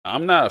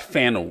I'm not a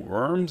fan of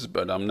worms,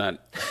 but I'm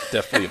not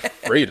definitely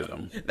afraid of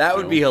them. That You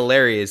would be know?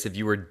 hilarious if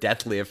you were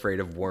deathly afraid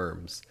of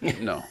worms.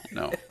 No,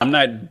 no. I'm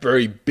not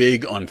very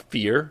big on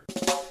fear.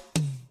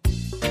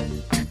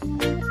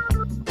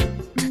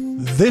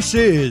 This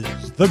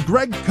is The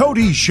Greg Cote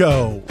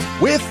Show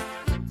with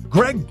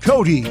Greg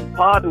Cote.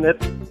 Pardon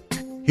it.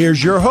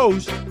 Here's your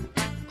host,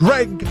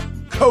 Greg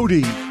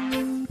Cote.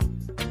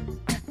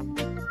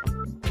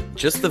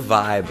 Just the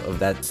vibe of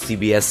that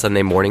CBS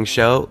Sunday morning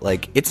show,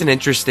 like, it's an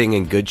interesting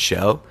and good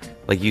show.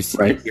 Like, you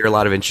hear a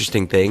lot of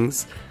interesting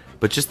things,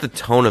 but just the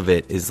tone of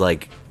it is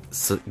like,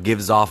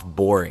 gives off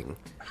boring.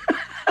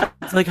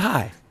 It's like,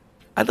 hi,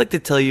 I'd like to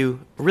tell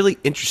you a really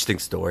interesting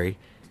story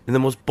in the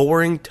most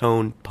boring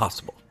tone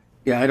possible.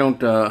 Yeah,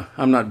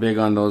 I'm not big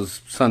on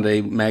those Sunday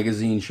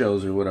magazine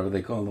shows or whatever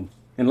they call them.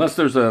 Unless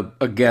there's a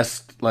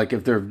guest, like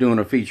if they're doing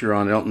a feature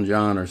on Elton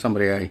John or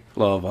somebody I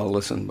love, I'll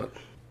listen. But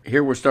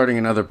here we're starting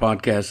another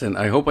podcast, and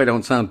I hope I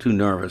don't sound too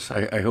nervous.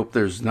 I hope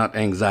there's not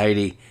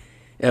anxiety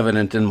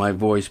evident in my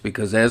voice,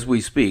 because as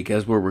we speak,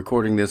 as we're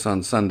recording this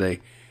on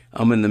Sunday,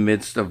 I'm in the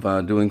midst of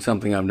doing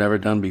something I've never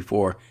done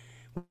before,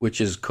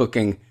 which is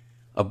cooking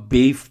a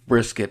beef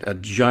brisket, a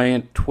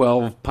giant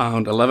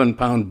 12-pound,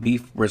 11-pound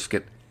beef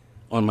brisket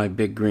on my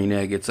big green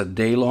egg. It's a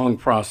day-long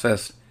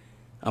process.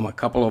 I'm a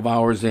couple of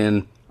hours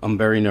in. I'm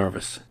very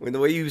nervous. When the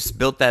way you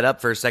built that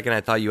up for a second,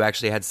 I thought you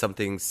actually had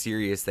something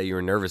serious that you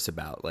were nervous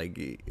about. Like,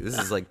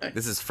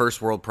 this is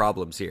first world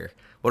problems here.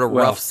 What a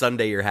rough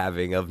Sunday you're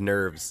having of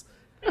nerves.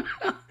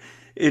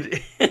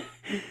 It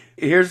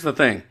Here's the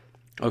thing.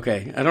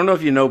 Okay, I don't know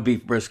if you know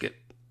beef brisket.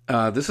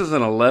 This is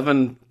an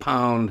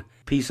 11-pound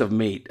piece of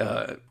meat.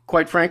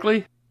 Quite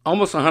frankly,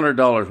 almost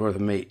 $100 worth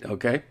of meat,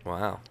 okay?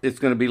 Wow. It's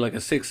going to be like a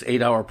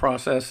 6-8 hour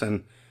process,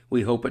 and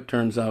we hope it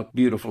turns out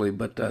beautifully.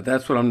 But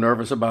that's what I'm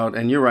nervous about.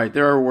 And you're right,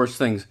 there are worse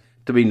things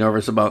to be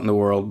nervous about in the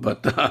world.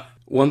 But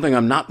one thing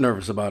I'm not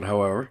nervous about,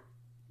 however,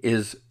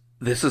 is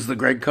this is the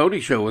Greg Cote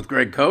Show with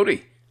Greg Cote.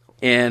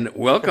 And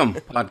welcome,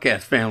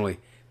 podcast family.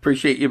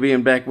 Appreciate you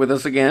being back with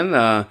us again,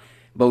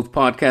 both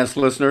podcast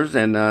listeners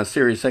and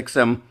Sirius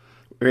XM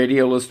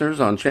radio listeners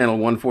on channel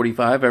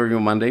 145 every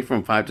Monday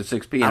from 5 to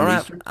 6 p.m.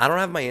 Eastern. I don't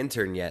have my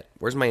intern yet.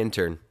 Where's my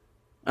intern?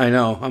 I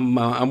know.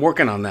 I'm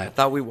working on that. I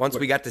thought once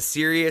we got to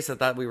Sirius, I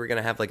thought we were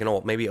gonna have like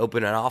maybe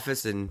open an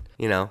office, and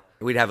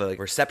we'd have a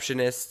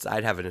receptionist.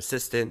 I'd have an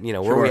assistant.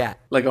 Where are we at?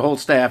 Like a whole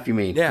staff, you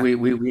mean? Yeah.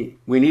 We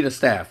need a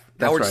staff.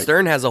 That's Howard right.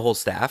 Stern has a whole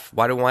staff.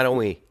 Why don't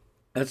we?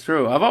 That's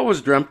true. I've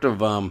always dreamt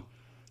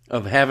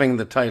of having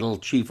the title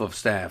chief of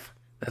staff.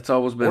 That's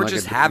always been Or like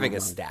just dream having a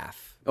of mine.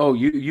 staff. Oh,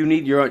 you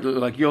need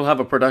you'll have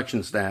a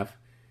production staff,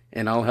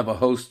 and I'll have a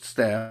host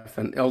staff,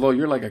 and although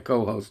you're like a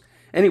co-host.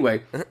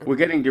 Anyway, we're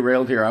getting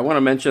derailed here. I want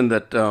to mention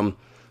that on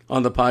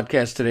the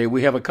podcast today,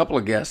 we have a couple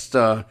of guests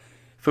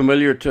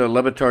familiar to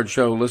Levitard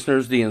Show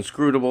listeners. The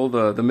inscrutable,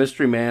 the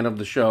mystery man of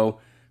the show,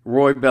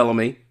 Roy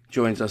Bellamy,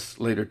 joins us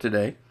later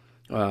today.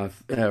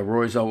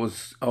 Roy's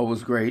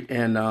always great.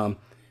 And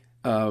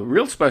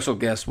real special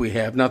guest we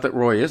have, not that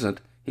Roy isn't,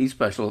 he's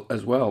special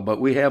as well, but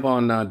we have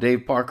on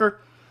Dave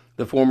Parker,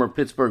 the former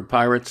Pittsburgh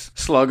Pirates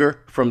slugger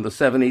from the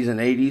 70s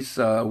and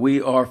 80s.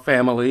 We are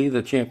family,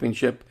 the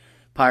championship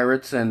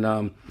Pirates. And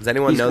does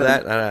anyone know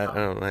that? I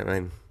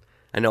don't.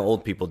 I know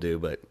old people do,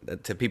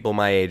 but to people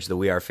my age, the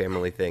 "we are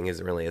family" thing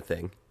isn't really a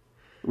thing.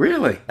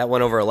 Really? That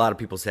went over a lot of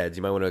people's heads.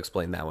 You might want to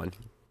explain that one.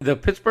 The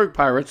Pittsburgh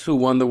Pirates, who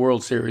won the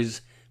World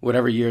Series,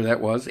 whatever year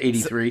that was,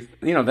 83,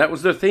 that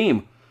was their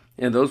theme.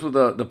 And those were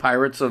the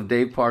Pirates of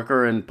Dave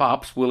Parker and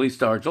Pops, Willie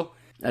Stargell.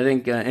 I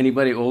think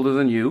anybody older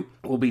than you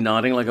will be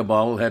nodding like a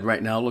bobblehead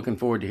right now, looking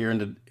forward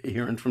to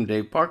hearing from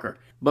Dave Parker.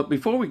 But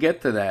before we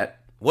get to that,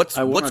 what's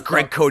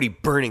Greg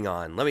Cote burning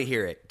on? Let me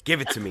hear it.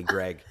 Give it to me,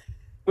 Greg.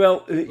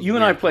 Well, you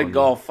and I played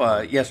golf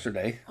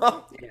yesterday.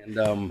 Oh, and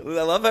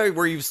I love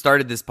where you've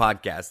started this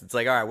podcast. It's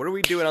like, all right, what are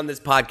we doing on this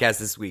podcast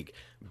this week?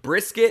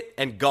 Brisket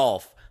and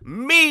golf.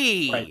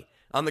 Me! Right.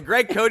 On the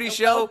Greg Cote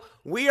Show,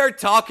 we are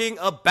talking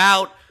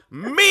about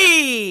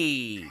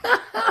me!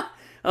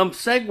 I'm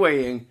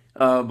segueing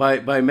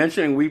by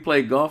mentioning we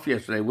played golf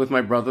yesterday with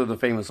my brother, the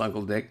famous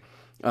Uncle Dick.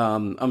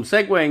 I'm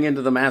segueing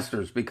into the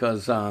Masters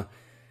because all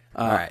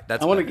right,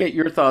 I want to get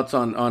your thoughts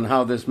on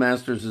how this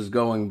Masters is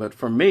going. But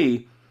for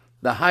me,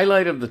 the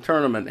highlight of the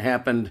tournament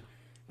happened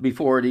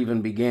before it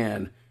even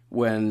began,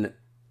 when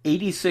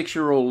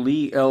 86-year-old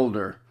Lee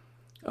Elder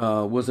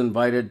was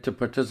invited to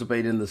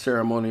participate in the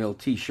ceremonial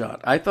tee shot.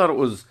 I thought it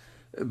was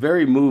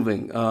very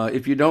moving.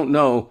 If you don't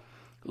know,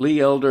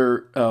 Lee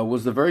Elder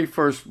was the very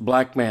first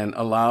black man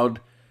allowed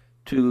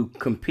to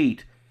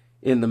compete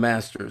in the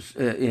Masters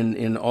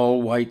in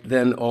all-white,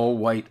 then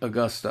all-white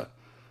Augusta.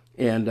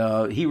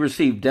 And he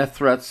received death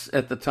threats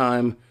at the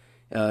time.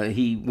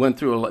 He went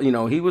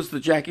through he was the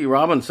Jackie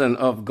Robinson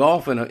of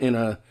golf in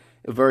a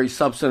very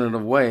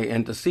substantive way.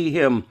 And to see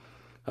him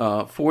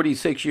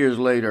 46 years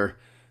later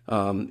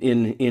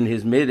in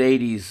his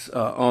mid-80s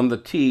on the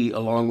tee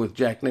along with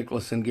Jack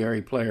Nicklaus and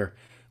Gary Player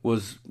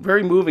was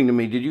very moving to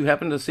me. Did you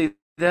happen to see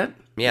that?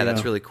 Yeah,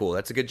 that's really cool.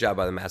 That's a good job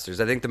by the Masters.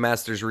 I think the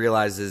Masters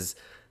realizes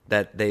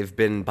that they've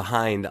been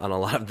behind on a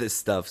lot of this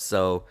stuff.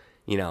 So,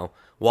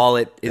 while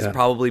it is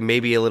probably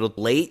maybe a little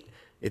late,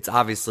 it's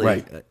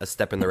obviously a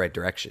step in the right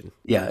direction.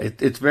 Yeah,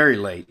 it's very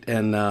late.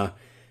 And,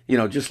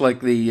 just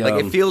like the...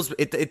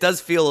 it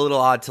does feel a little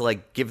odd to,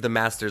 give the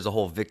Masters a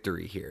whole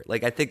victory here.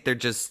 I think they're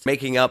just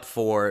making up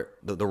for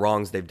the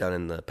wrongs they've done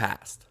in the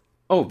past.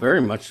 Oh,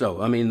 very much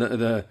so. I mean,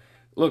 the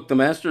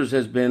Masters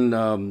has been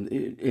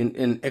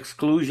in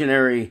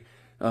exclusionary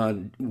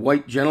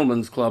white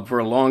gentlemen's club for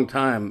a long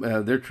time.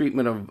 Their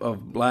treatment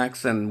of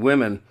blacks and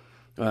women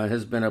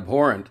has been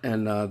abhorrent,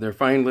 and they're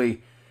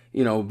finally,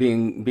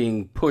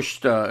 being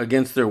pushed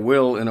against their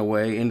will in a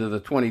way into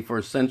the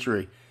 21st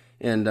century.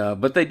 And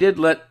but they did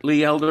let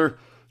Lee Elder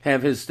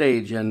have his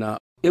stage, and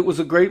it was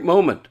a great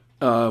moment.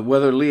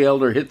 Whether Lee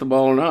Elder hit the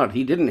ball or not,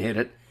 he didn't hit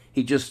it.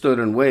 He just stood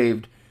and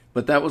waved.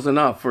 But that was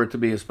enough for it to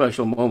be a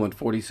special moment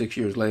 46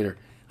 years later.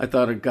 I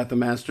thought it got the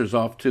Masters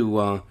off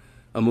to a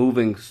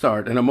moving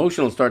start, an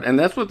emotional start. And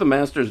that's what the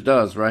Masters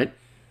does, right?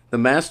 The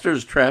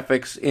Masters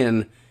traffics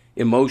in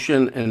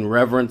emotion and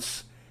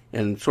reverence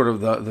and sort of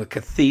the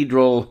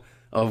cathedral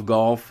of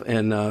golf.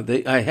 And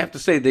I have to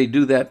say they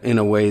do that in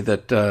a way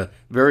that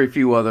very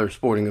few other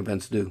sporting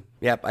events do.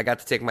 Yep, I got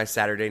to take my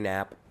Saturday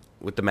nap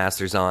with the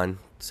Masters on,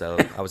 so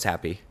I was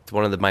happy. It's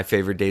one of my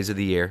favorite days of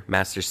the year,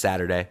 Masters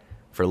Saturday.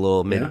 For a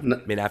little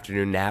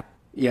mid-afternoon nap.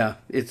 Yeah,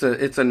 it's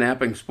a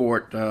napping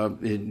sport.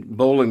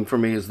 Bowling for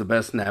me is the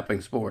best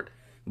napping sport,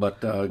 but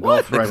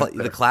golf right up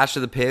there. The clash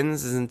of the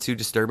pins isn't too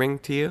disturbing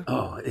to you?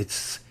 Oh,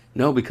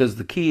 no, because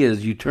the key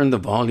is you turn the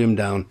volume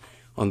down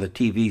on the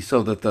TV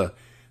so that the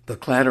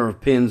clatter of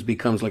pins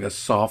becomes like a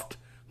soft,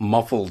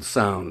 muffled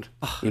sound.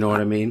 You know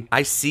what I mean?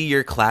 I see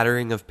your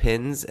clattering of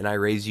pins, and I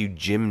raise you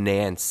Jim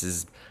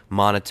Nance's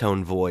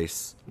monotone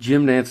voice.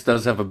 Jim Nance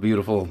does have a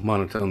beautiful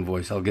monotone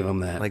voice. I'll give him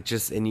that. I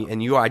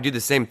do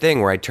the same thing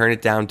where I turn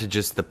it down to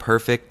just the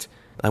perfect.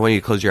 I want you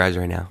to close your eyes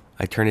right now.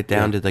 I turn it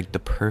down to the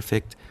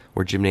perfect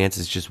where Jim Nance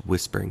is just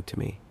whispering to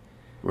me.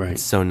 Right.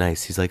 It's so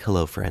nice. He's like,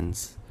 "Hello,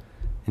 friends.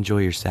 Enjoy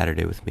your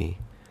Saturday with me."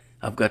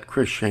 I've got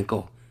Chris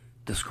Schenkel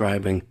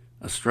describing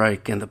a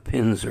strike, and the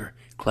pins are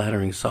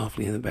clattering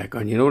softly in the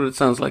background. You know what it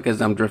sounds like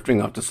as I'm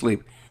drifting off to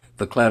sleep?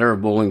 The clatter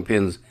of bowling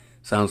pins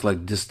sounds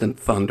like distant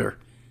thunder,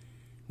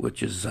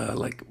 which is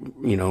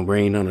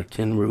rain on a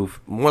tin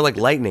roof. More like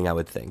lightning, I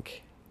would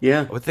think.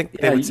 Yeah. I would think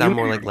they would sound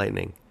more like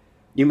lightning.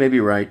 You may be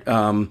right.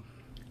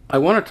 I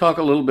want to talk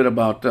a little bit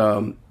about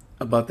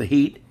the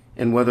Heat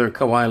and whether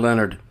Kawhi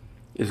Leonard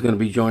is going to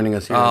be joining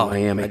us here in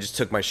Miami. I just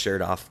took my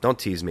shirt off. Don't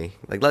tease me.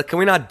 Can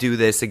we not do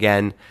this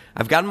again?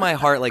 I've gotten my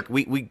heart,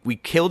 we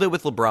killed it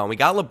with LeBron. We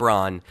got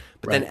LeBron,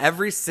 but then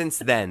ever since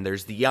then,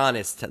 there's the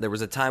Giannis. There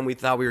was a time we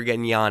thought we were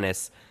getting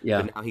Giannis,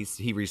 but now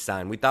he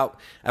re-signed. We thought,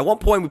 at one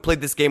point, we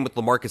played this game with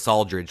LaMarcus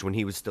Aldridge when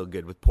he was still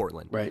good with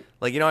Portland. Right.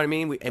 You know what I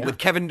mean? With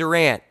Kevin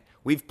Durant.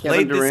 We've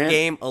played this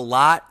game a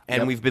lot,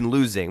 and we've been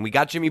losing. We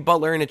got Jimmy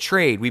Butler in a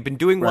trade. We've been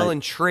doing well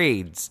in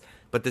trades,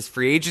 but this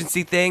free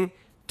agency thing,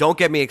 don't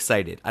get me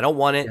excited. I don't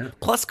want it. Yeah.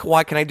 Plus,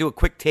 Kawhi, can I do a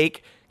quick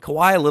take?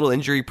 Kawhi, a little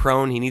injury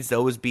prone. He needs to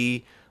always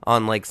be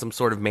on some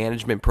sort of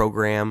management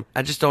program.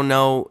 I just don't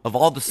know. Of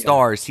all the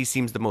stars, he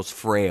seems the most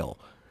frail.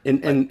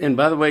 And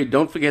by the way,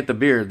 don't forget the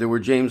beard. There were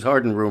James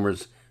Harden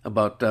rumors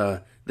about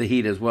the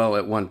Heat as well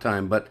at one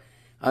time. But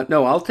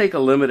no, I'll take a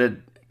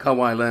limited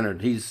Kawhi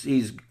Leonard.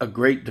 He's a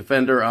great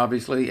defender,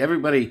 obviously.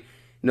 Everybody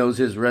knows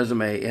his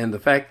resume. And the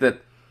fact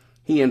that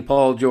he and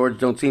Paul George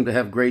don't seem to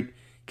have great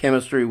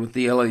chemistry with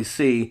the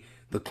LAC,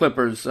 the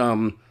Clippers,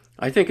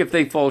 I think if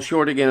they fall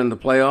short again in the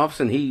playoffs,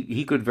 and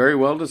he could very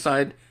well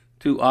decide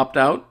to opt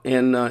out,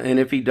 and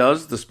if he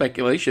does, the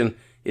speculation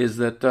is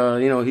that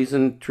he's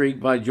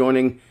intrigued by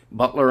joining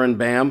Butler and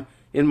Bam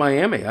in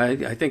Miami.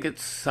 I think it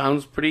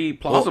sounds pretty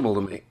plausible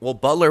to me. Well,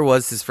 Butler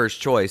was his first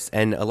choice,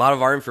 and a lot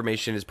of our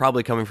information is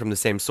probably coming from the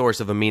same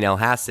source of Amin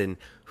El-Hassan,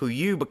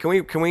 but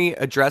can we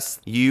address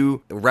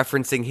you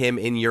referencing him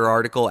in your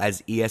article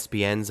as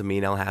ESPN's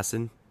Amin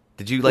El-Hassan?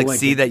 Did you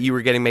see that you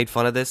were getting made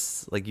fun of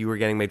this? You were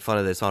getting made fun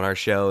of this on our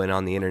show and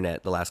on the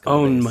internet the last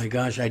couple of days. Oh my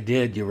gosh, I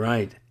did. You're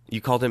right.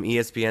 You called him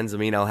ESPN's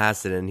Amin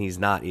El-Hassan, and he's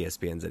not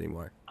ESPN's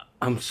anymore.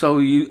 I'm so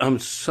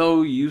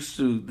used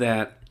to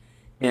that,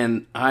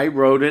 and I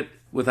wrote it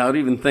without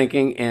even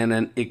thinking, and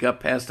then it got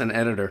past an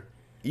editor.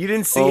 You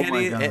didn't see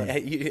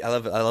any. I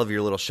love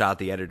your little shot at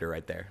the editor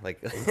right there.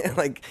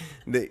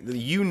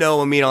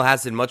 Amin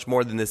El-Hassan much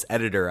more than this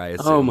editor, I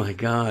assume. Oh my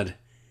God.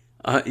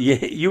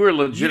 You were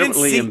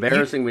legitimately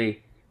embarrassing me.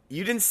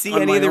 You didn't see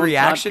any of the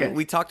reaction? Podcast.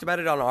 We talked about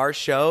it on our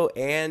show,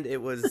 and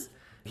it was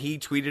he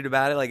tweeted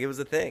about it like it was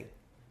a thing.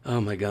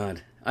 Oh, my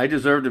God. I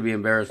deserve to be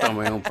embarrassed on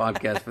my own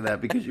podcast for that,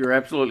 because you're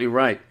absolutely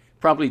right.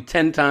 Probably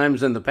 10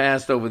 times in the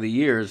past over the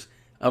years,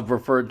 I've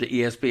referred to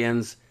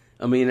ESPN's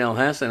Amin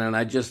El-Hassan, and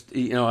I just,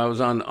 I was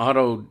on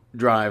auto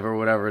drive or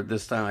whatever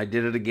this time. I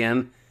did it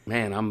again.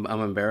 Man, I'm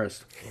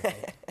embarrassed.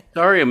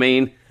 Sorry,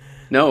 Amin.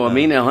 No,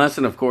 Amin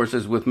El-Hassan, of course,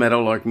 is with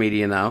Meadowlark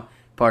Media now,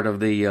 part of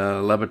the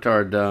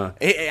Levitard.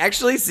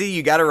 Actually, see,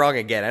 you got it wrong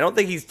again. I don't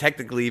think he's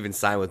technically even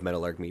signed with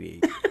Meadowlark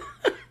Media.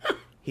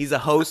 He's a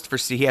host for.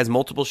 He has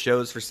multiple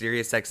shows for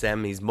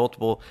SiriusXM.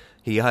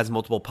 He has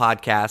multiple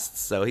podcasts.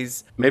 So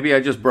he's. Maybe I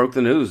just broke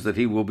the news that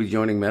he will be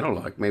joining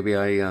Meadowlark. Maybe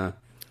I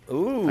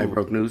Ooh.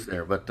 broke news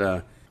there, but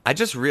I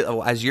just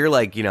as you're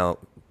like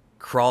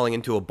crawling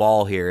into a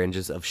ball here and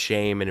just of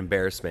shame and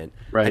embarrassment.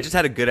 Right. I just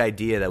had a good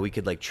idea that we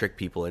could like trick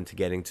people into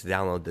getting to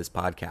download this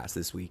podcast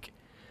this week.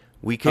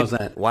 We could. How's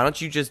that? Why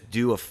don't you just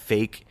do a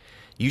fake?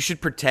 You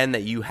should pretend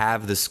that you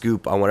have the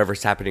scoop on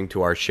whatever's happening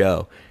to our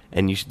show,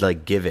 and you should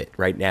like give it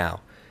right now.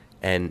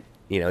 And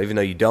even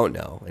though you don't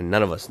know, and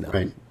none of us know,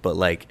 right. But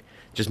like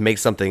just make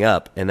something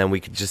up, and then we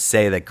could just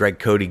say that Greg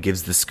Cote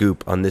gives the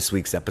scoop on this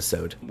week's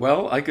episode.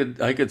 Well, I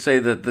could say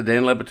that the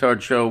Dan Le Batard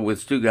Show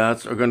with Stu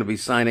Gatz are going to be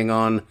signing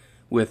on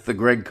with the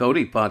Greg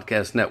Cote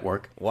Podcast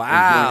Network.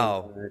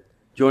 Wow!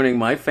 Joining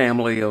my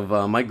family of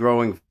my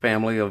growing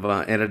family of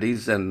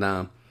entities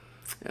and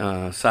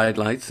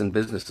sidelights and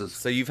businesses.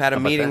 So you've had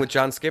a meeting with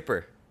John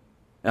Skipper.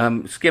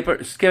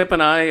 Skip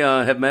and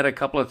I have met a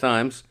couple of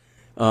times.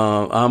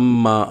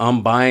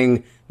 I'm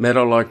buying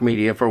Meadowlark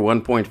Media for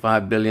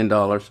 $1.5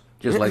 billion,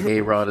 just like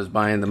A-Rod is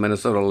buying the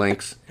Minnesota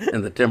Lynx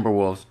and the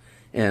Timberwolves,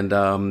 and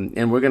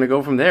we're going to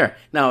go from there.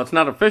 Now it's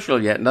not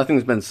official yet;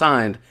 nothing's been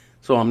signed,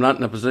 so I'm not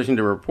in a position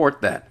to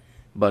report that.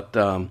 But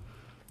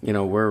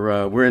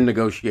we're in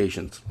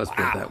negotiations. Let's put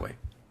it that way.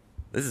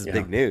 This is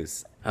big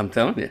news. I'm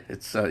telling you,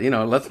 it's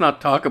let's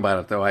not talk about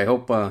it though. I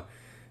hope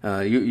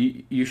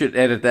you should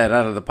edit that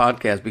out of the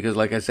podcast because,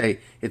 like I say,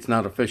 it's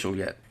not official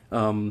yet.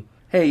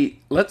 Hey,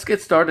 let's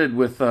get started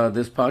with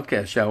this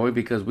podcast, shall we?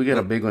 Because we got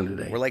a big one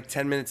today. We're like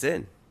 10 minutes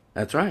in.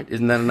 That's right.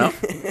 Isn't that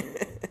enough?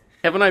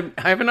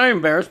 Haven't I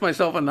embarrassed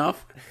myself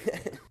enough?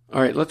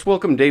 All right, let's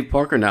welcome Dave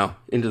Parker now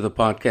into the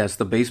podcast,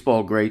 the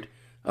baseball great.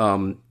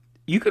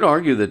 You could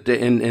argue that,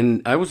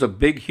 and I was a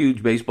big,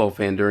 huge baseball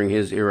fan during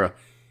his era.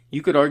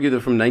 You could argue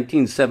that from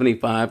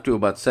 1975 to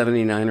about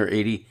 79 or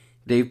 80,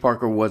 Dave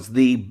Parker was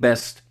the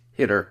best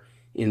hitter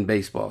in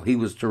baseball. He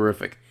was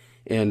terrific.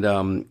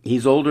 And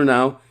he's older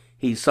now.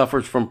 He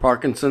suffers from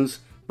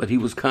Parkinson's, but he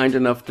was kind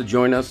enough to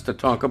join us to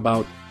talk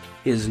about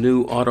his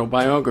new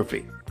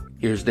autobiography.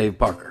 Here's Dave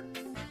Parker.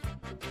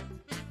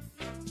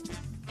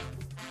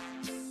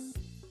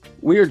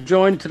 We are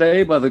joined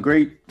today by the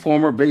great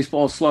former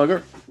baseball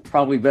slugger,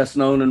 probably best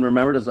known and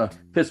remembered as a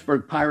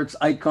Pittsburgh Pirates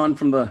icon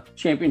from the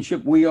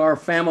championship We Are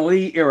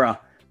Family era,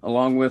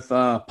 along with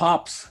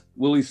Pops,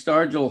 Willie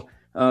Stargell,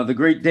 the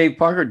great Dave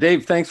Parker.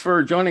 Dave, thanks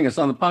for joining us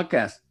on the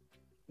podcast.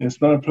 It's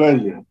been a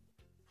pleasure.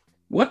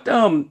 What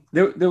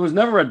there was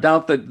never a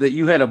doubt that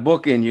you had a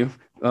book in you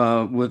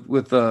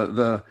with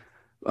the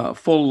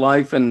full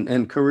life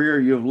and career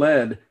you've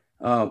led.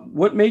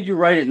 What made you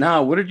write it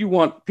now? What did you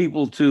want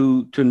people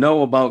to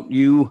know about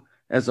you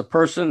as a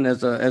person,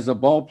 as a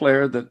ball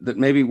player that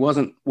maybe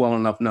wasn't well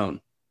enough known?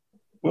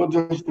 Well,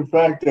 just the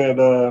fact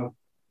that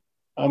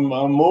I'm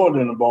more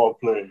than a ball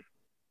player.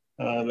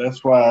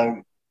 That's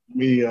why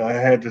I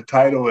had the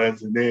title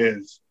as it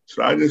is.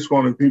 So I just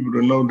wanted people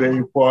to know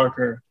Dave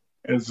Parker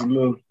as a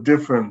little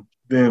different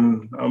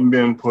than I'm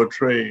being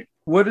portrayed.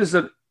 What is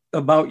it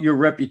about your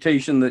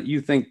reputation that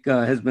you think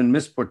has been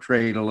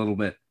misportrayed a little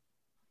bit?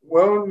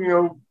 Well,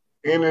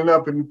 ending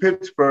up in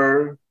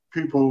Pittsburgh,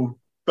 people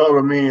thought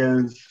of me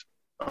as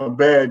a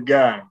bad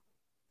guy.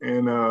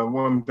 And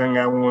one thing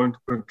I wanted to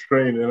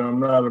portray that I'm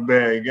not a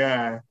bad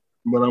guy,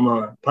 but I'm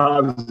a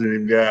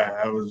positive guy.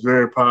 I was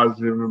very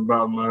positive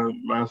about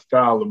my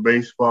style of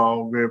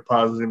baseball, very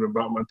positive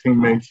about my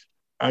teammates.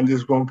 I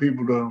just want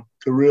people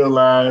to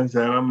realize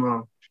that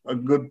I'm a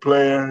good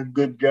player,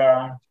 good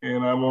guy,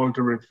 and I want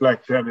to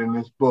reflect that in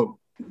this book.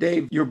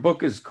 Dave, your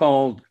book is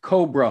called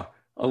Cobra,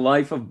 A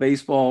Life of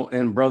Baseball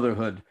and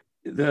Brotherhood.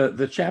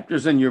 The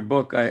chapters in your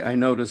book, I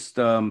noticed,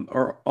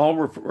 are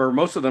or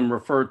most of them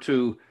refer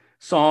to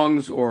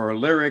songs or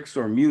lyrics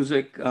or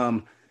music.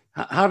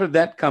 How did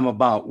that come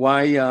about?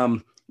 Why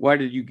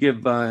did you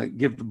give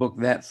the book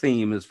that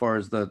theme as far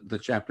as the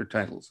chapter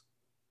titles?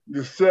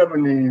 The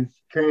 70s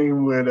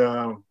came with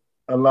a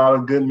lot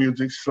of good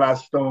music, Sly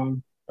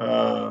Stone.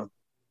 And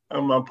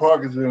my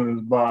Parkinson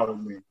has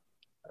bothered me.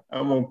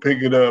 I'm going to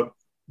pick it up.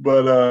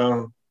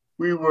 But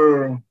we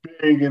were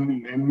big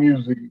in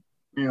music.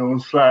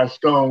 Sly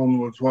Stone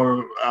was one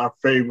of our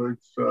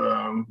favorites.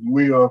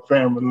 We Are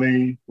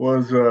Family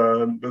was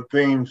the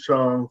theme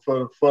song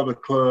for the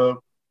club.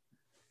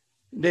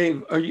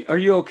 Dave, are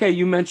you okay?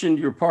 You mentioned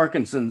your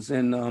Parkinson's,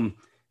 and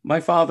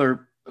my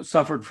father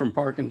suffered from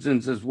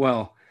Parkinson's as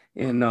well.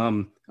 And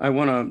I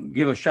want to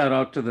give a shout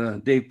out to the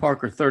Dave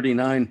Parker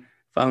 39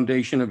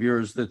 Foundation of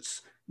yours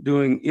that's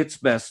doing its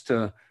best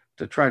to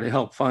try to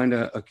help find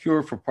a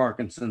cure for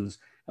Parkinson's.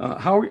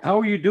 How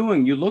are you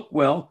doing? You look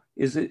well.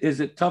 Is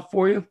it tough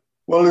for you?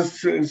 Well,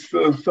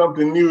 it's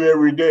something new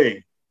every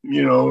day.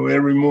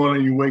 Every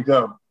morning you wake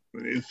up,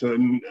 it's a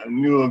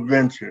new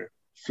adventure.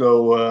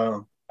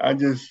 So I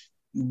just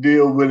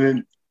deal with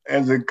it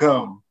as it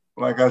comes.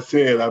 Like I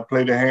said, I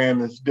play the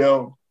hand that's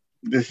dealt.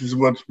 This is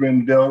what's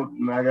been dealt,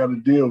 and I got to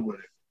deal with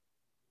it.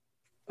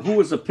 Who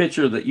was a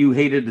pitcher that you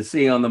hated to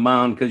see on the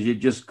mound because you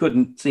just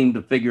couldn't seem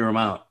to figure him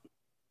out?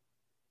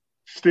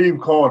 Steve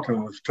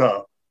Carlton was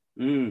tough.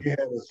 Mm. He had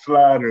a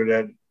slider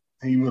that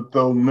he would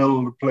throw middle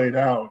of the plate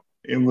out.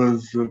 It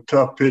was a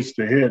tough pitch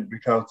to hit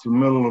because the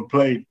middle of the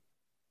plate,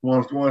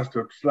 once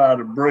the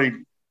slider break,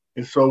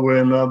 it's over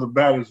in the other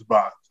batter's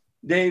box.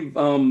 Dave,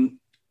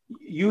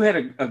 you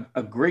had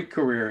a great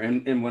career,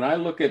 and when I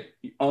look at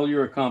all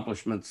your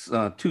accomplishments,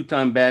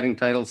 2-time batting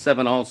titles,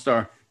 7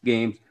 All-Star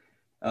games,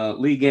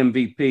 league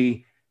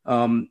MVP,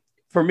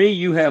 for me,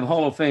 you have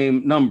Hall of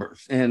Fame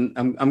numbers, and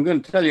I'm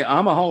going to tell you,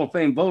 I'm a Hall of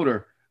Fame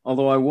voter,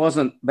 although I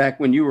wasn't back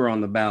when you were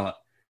on the ballot.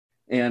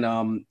 And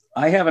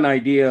I have an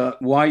idea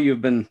why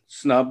you've been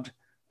snubbed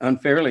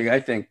unfairly, I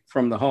think,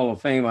 from the Hall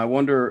of Fame. I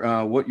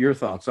wonder what your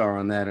thoughts are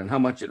on that and how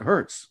much it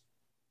hurts.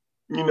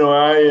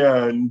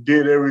 I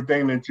did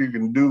everything that you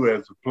can do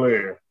as a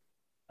player.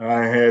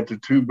 I had the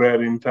 2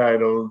 batting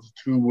titles,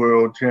 2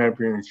 world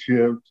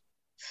championships,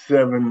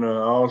 7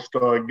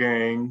 All-Star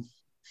games,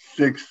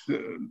 6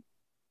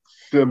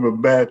 silver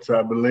bats,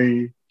 I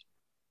believe.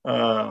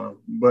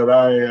 But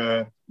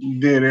I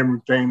did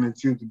everything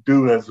that you could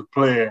do as a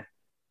player.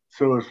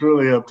 So it's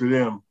really up to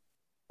them.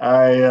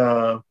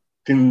 I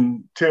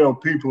can tell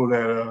people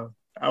that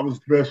I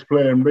was the best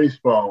player in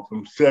baseball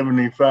from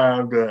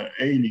 75 to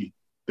 80.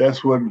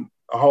 That's what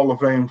a Hall of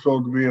Fame is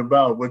supposed to be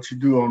about, what you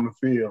do on the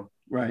field.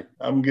 Right.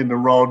 I'm getting a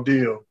raw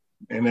deal.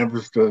 And if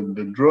it's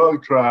the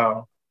drug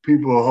trial,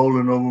 people are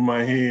holding over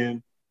my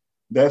head.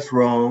 That's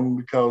wrong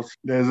because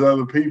there's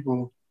other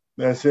people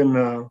that's in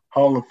the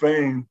Hall of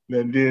Fame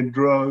that did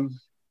drugs,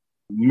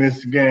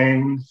 missed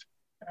games.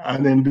 I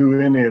didn't do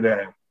any of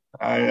that.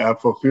 I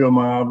fulfilled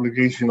my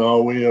obligation all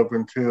the way up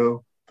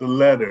until the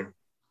letter.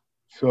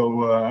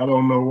 So I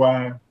don't know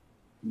why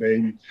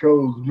they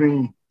chose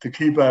me to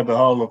keep out the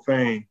Hall of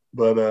Fame,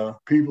 but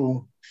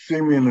people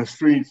see me in the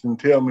streets and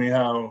tell me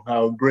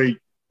how great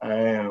I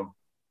am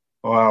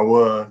or I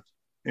was.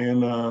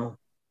 And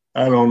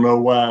I don't know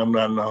why I'm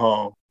not in the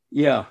Hall.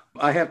 Yeah,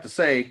 I have to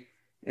say,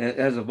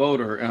 as a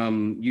voter,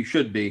 you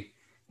should be.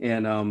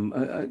 And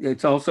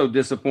it's also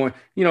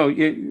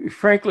disappointing.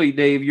 Frankly,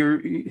 Dave,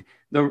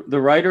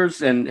 the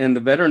writers and the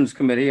Veterans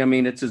Committee, I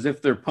mean, it's as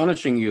if they're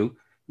punishing you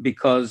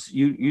because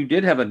you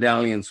did have a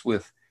dalliance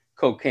with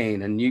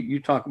cocaine. And you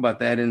talk about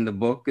that in the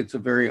book. It's a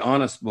very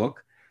honest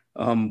book.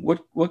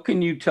 What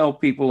can you tell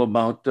people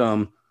about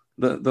the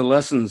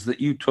lessons that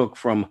you took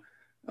from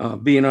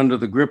being under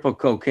the grip of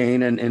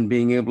cocaine and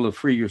being able to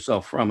free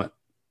yourself from it?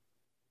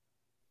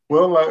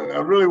 Well, I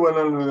really went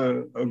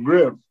under a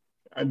grip.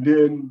 I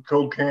did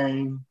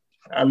cocaine.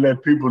 I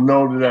let people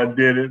know that I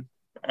did it.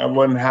 I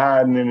wasn't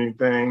hiding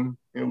anything.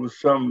 It was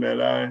something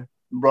that I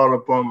brought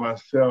upon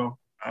myself.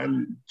 I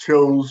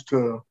chose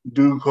to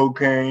do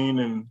cocaine,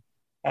 and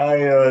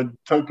I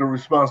took the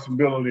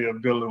responsibility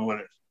of dealing with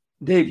it.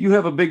 Dave, you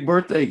have a big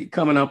birthday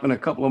coming up in a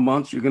couple of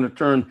months. You're going to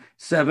turn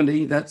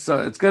 70. That's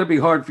it's got to be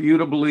hard for you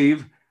to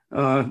believe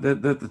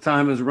that the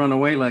time has run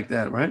away like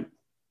that, right?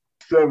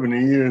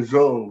 70 years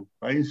old.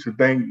 I used to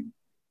think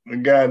the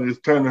guy that's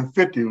turning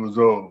 50 was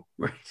old.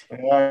 Right.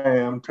 And I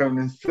am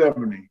turning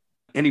 70.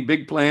 Any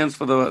big plans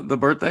for the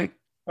birthday?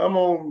 I'm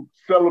going to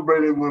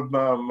celebrate it with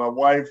my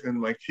wife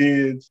and my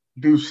kids,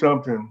 do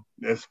something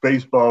that's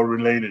baseball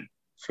related.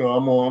 So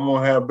I'm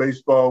gonna have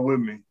baseball with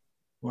me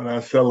when I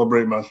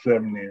celebrate my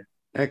 70th.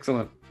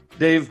 Excellent.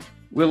 Dave,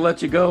 we'll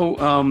let you go.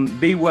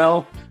 Be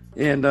well,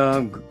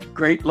 and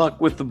great luck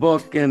with the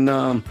book,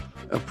 and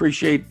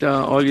appreciate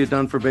all you've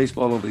done for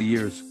baseball over the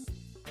years.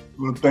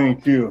 Well,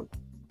 thank you.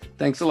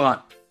 Thanks a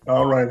lot.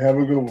 All right. Have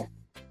a good one.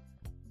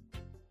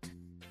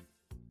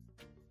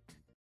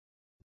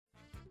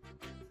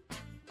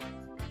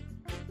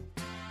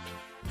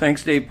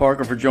 Thanks, Dave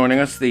Parker, for joining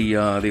us, the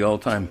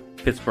all-time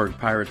Pittsburgh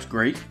Pirates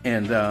great.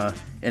 And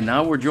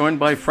now we're joined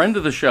by friend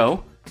of the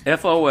show,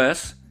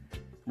 FOS,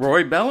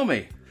 Roy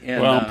Bellamy.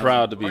 And, well, I'm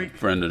proud to be a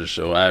friend of the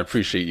show. I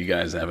appreciate you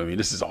guys having me.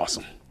 This is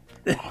awesome.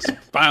 Awesome.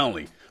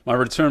 Finally, my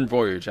return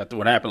voyage after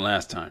what happened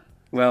last time.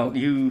 Well,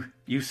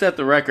 you set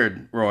the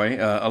record, Roy,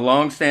 a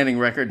long-standing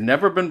record,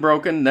 never been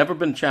broken, never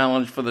been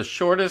challenged for the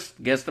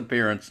shortest guest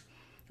appearance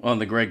on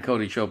the Greg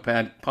Cote Show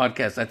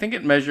podcast. I think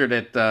it measured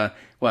at,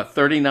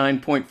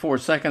 39.4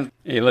 seconds?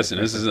 Hey, listen,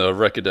 this is a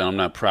record that I'm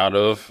not proud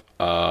of,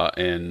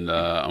 and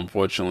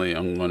unfortunately,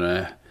 I'm going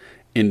to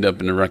end up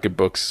in the record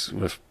books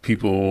with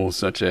people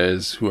such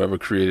as whoever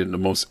created the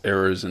most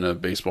errors in a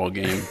baseball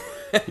game.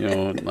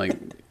 Like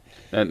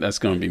that's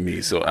going to be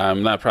me. So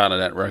I'm not proud of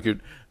that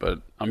record,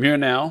 but I'm here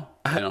now,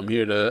 and I'm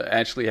here to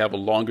actually have a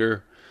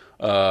longer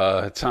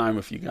time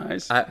with you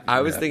guys.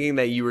 I was thinking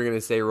that you were going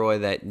to say, Roy,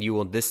 that you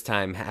will this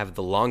time have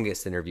the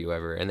longest interview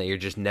ever and that you're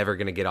just never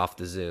going to get off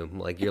the Zoom.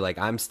 Like, you're like,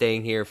 I'm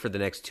staying here for the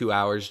next 2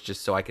 hours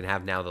just so I can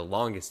have now the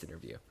longest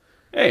interview.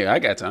 Hey, I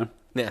got time.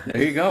 Yeah,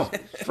 there you go.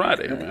 It's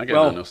Friday. I mean, I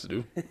got nothing else to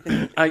do.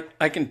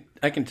 I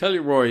can tell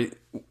you, Roy,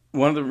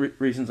 one of the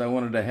reasons I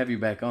wanted to have you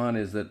back on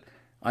is that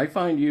I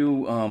find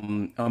you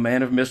a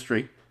man of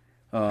mystery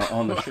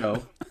on the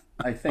show.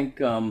 I think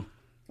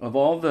of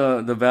all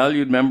the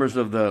valued members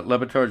of the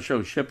Levitard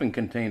Show shipping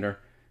container,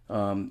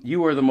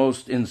 you are the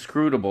most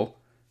inscrutable.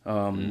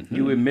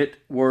 You emit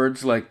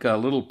words like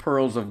little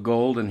pearls of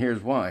gold, and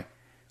here's why.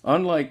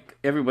 Unlike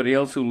everybody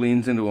else who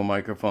leans into a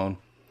microphone,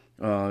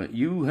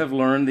 you have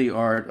learned the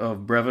art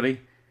of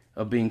brevity,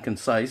 of being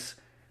concise.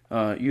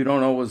 You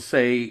don't always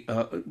say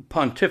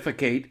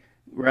pontificate.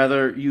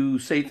 Rather, you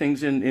say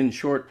things in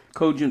short,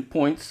 cogent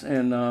points.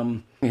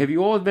 And have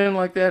you always been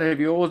like that? Have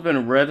you always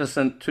been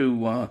reticent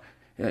to...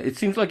 it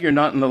seems like you're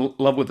not in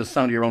love with the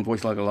sound of your own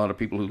voice like a lot of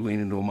people who lean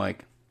into a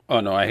mic.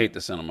 Oh, no, I hate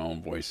the sound of my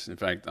own voice. In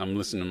fact, I'm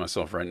listening to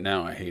myself right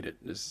now. I hate it.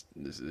 This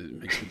it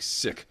makes me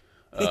sick.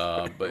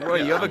 But Roy,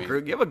 yeah,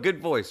 you have a good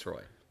voice,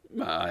 Roy.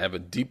 I have a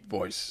deep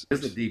voice.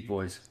 It's a deep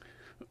voice.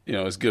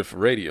 It's good for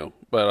radio.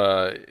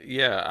 But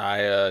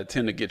I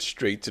tend to get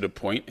straight to the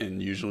point,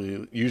 and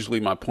usually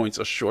my points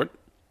are short.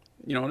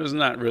 There's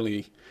not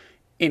really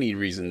any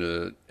reason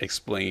to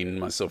explain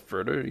myself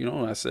further.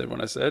 I said what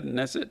I said, and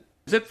that's it.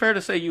 Is it fair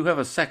to say you have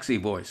a sexy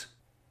voice?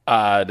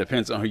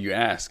 Depends on who you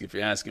ask. If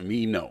you're asking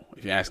me, no.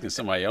 If you're asking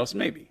somebody else,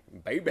 maybe.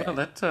 Baby. Well,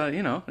 that's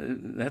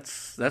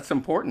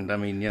important. I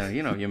mean,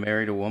 you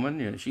married a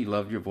woman, she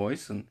loved your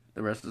voice, and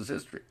the rest is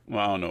history.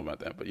 Well, I don't know about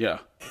that, but yeah.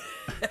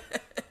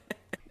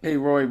 Hey,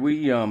 Roy,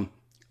 we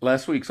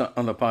last week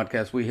on the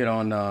podcast we hit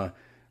on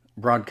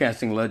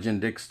broadcasting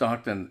legend Dick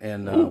Stockton,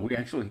 and we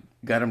actually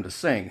got him to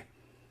sing.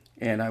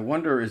 And I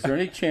wonder, is there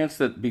any chance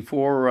that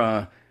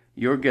before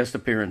your guest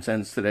appearance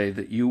ends today,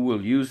 that you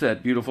will use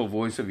that beautiful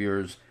voice of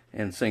yours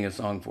and sing a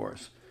song for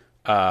us?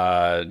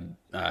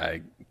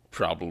 I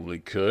probably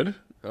could.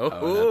 I would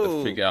have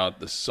to figure out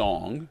the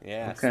song.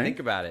 Yeah, Okay. think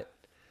about it.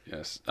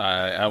 Yes,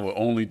 I will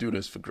only do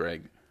this for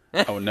Greg.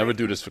 I would never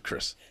do this for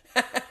Chris.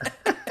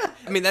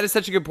 I mean, that is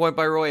such a good point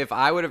by Roy. If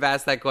I would have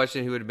asked that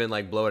question, he would have been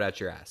like, blow it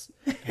out your ass.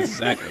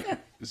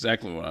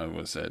 Exactly what I would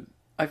have said.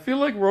 I feel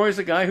like Roy's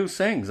a guy who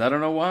sings. I don't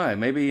know why.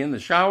 Maybe in the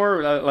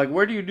shower. Like,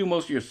 where do you do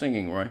most of your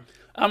singing, Roy?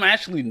 I'm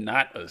actually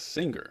not a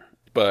singer,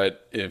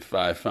 but if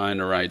I find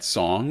the right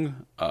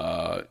song,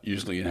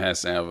 usually it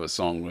has to have a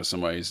song where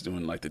somebody's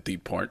doing like the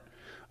deep part.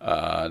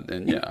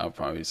 Then yeah, I'll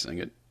probably sing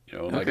it.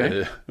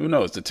 Okay. Who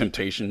knows? The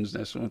Temptations,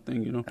 that sort of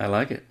thing. I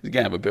like it. You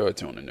gotta have a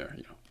baritone in there.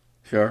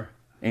 Sure.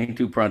 Ain't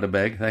too proud to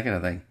beg, that kind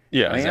of thing.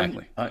 Yeah,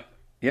 exactly.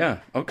 Yeah,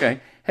 okay.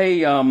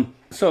 Hey,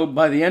 so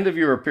by the end of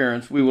your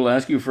appearance, we will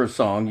ask you for a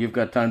song. You've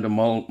got time to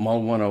mull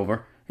one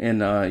over.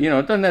 And,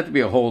 it doesn't have to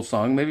be a whole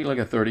song, maybe like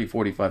a 30,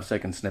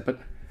 45-second snippet.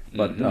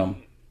 But,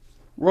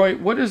 Roy,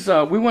 what is,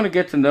 we want to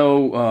get to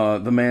know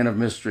the man of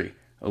mystery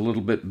a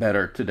little bit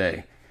better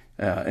today.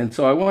 And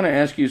so I want to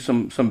ask you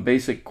some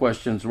basic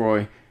questions,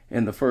 Roy.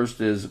 And the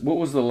first is, what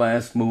was the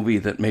last movie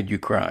that made you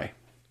cry?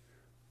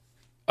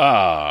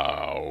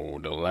 Oh,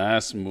 the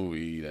last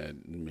movie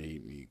that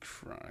made me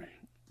cry.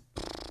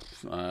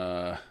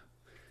 That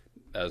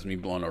was me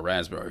blowing a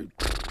raspberry.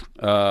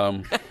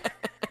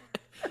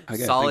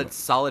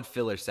 Solid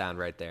filler sound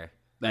right there.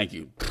 Thank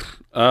you.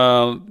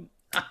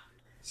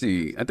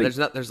 See, I think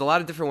There's a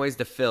lot of different ways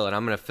to fill, and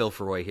I'm going to fill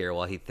for Roy here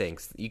while he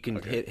thinks. You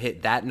can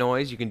hit that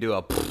noise. You can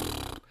do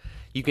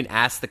you can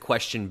ask the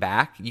question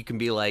back. You can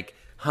be like,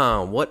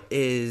 what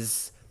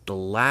is the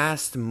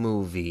last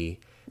movie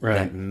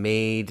that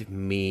made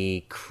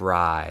me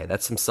cry?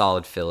 That's some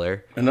solid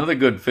filler. Another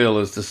good fill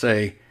is to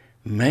say,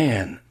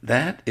 man,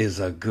 that is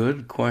a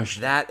good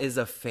question. That is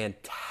a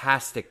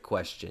fantastic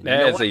question.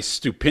 that is a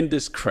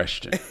stupendous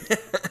question.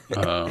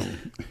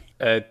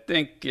 I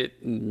think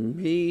it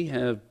may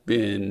have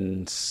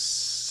been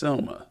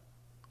Selma.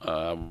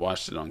 I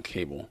watched it on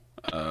cable.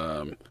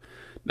 That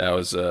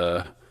was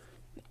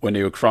when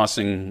they were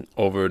crossing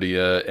over the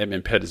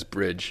Edmund Pettus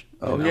Bridge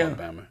in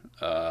Alabama.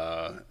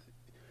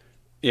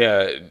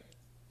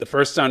 The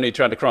first time they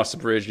tried to cross the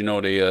bridge,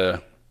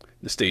 the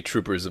state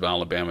troopers of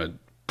Alabama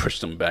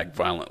pushed them back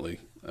violently.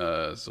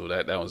 So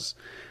that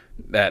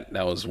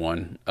was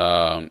one.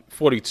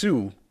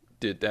 42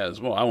 did that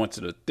as well. I went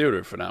to the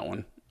theater for that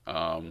one.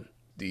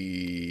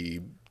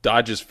 The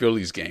Dodgers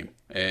Phillies game,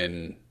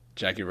 and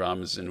Jackie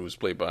Robinson, who was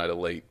played by the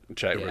late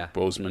Chadwick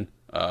Boseman,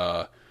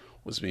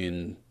 was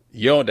being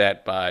yelled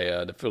at by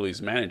the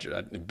Phillies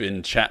manager,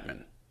 Ben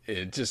Chapman.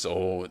 It just a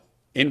whole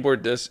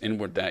inward this,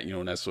 inward that,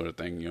 that sort of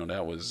thing.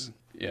 That was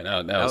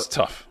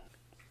tough.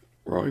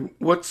 Roy,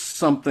 what's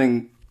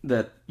something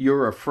that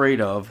you're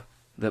afraid of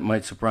that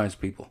might surprise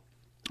people?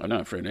 I'm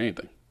not afraid of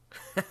anything.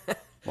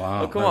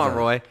 Wow. Oh, come on,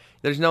 Roy.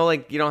 There's no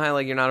you don't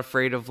have you're not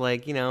afraid of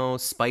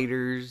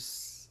spiders.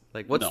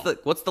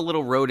 What's the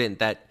little rodent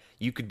that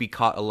you could be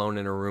caught alone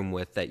in a room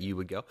with that you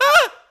would go,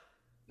 ah!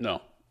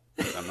 No,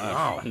 I'm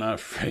not. I'm not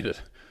afraid of.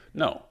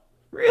 No,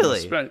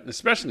 really.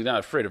 Especially not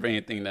afraid of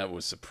anything that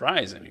would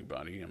surprise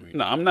anybody. I mean,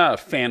 no, I'm not a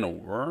fan of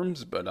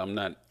worms, but I'm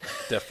not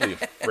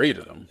definitely afraid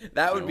of them.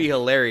 That would be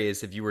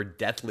hilarious if you were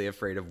deathly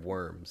afraid of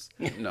worms.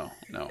 No.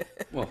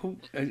 Well,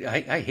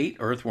 I hate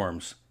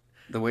earthworms.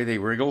 The way they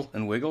wriggle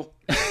and wiggle.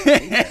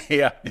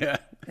 Yeah.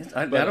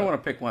 I don't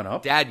want to pick one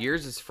up. Dad,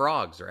 yours is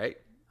frogs, right?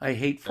 I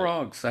hate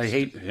frogs. I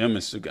hate him and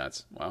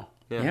Sugats. Wow.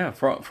 Yeah,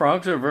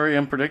 frogs are very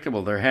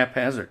unpredictable. They're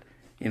haphazard.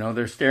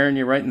 They're staring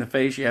you right in the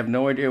face. You have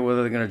no idea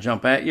whether they're going to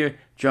jump at you,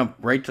 jump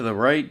right to the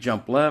right,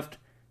 jump left.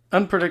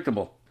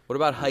 Unpredictable. What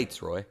about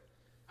heights, Roy?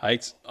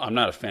 Heights? I'm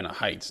not a fan of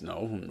heights, no.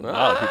 A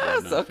lot of people are not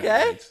a fan of Okay.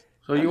 heights.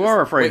 So you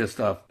are afraid of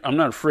stuff. I'm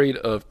not afraid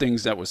of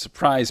things that would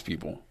surprise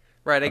people.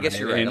 Right, I guess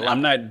you're right. And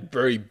I'm not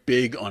very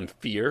big on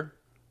fear.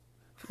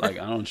 Like,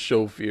 I don't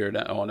show fear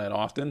all that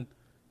often.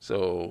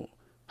 So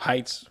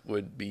heights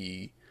would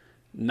be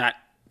not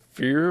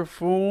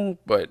fearful,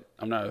 but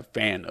I'm not a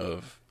fan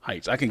of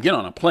heights. I can get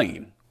on a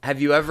plane. Have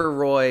you ever,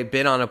 Roy,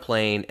 been on a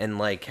plane and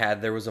like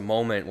there was a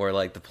moment where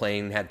like the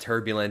plane had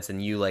turbulence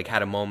and you like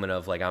had a moment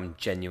of like, I'm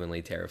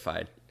genuinely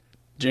terrified?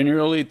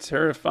 Genuinely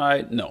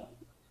terrified? No.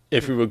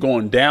 If we were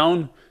going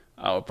down,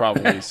 I would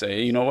probably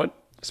say, you know what?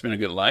 It's been a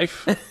good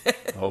life.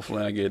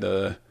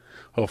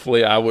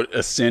 Hopefully I would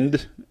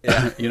ascend,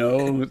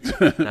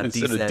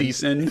 instead of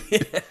descend,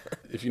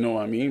 if you know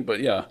what I mean.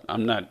 But yeah,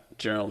 I'm not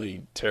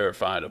generally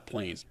terrified of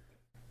planes.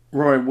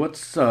 Roy,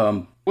 what's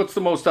the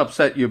most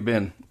upset you've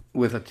been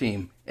with a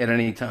team at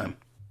any time?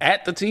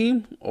 At the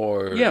team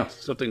or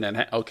something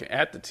that okay,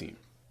 at the team.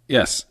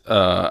 Yes,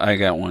 I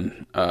got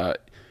one.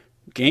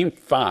 Game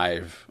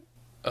 5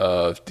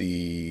 of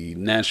the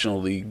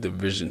National League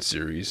Division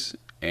Series,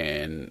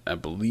 and I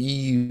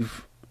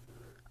believe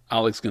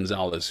Alex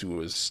Gonzalez, who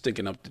was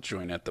sticking up the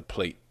joint at the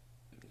plate,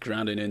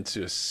 grounded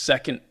into a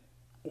second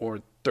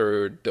or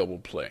third double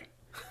play.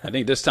 I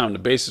think this time the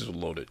bases were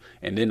loaded.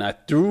 And then I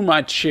threw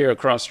my chair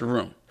across the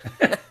room.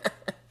 It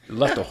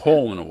left a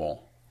hole in the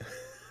wall.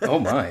 Oh,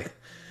 my. He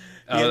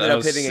ended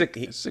up hitting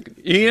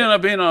He ended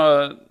up being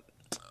a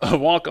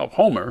walk-up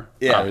homer,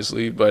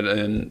 obviously. But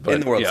in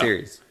the World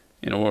Series.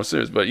 In the World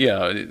Series. But,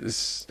 yeah,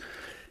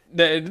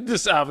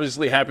 this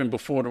obviously happened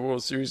before the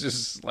World Series. This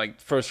is like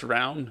first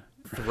round.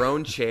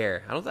 Thrown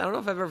chair. I don't know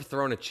if I've ever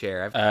thrown a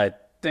chair. I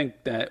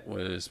think that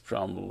was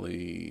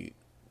probably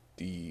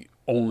the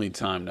only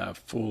time that I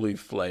fully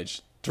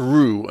fledged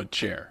threw a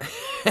chair.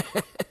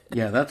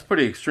 Yeah, that's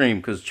pretty extreme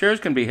because chairs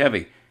can be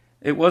heavy.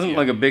 It wasn't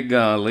like a big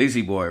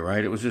lazy boy,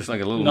 right? It was just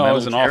like a little metal chair. No, it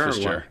was an office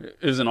chair.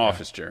 It was an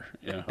office chair.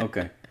 Yeah.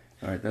 Okay.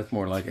 All right, that's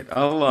more like it.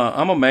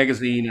 I'm a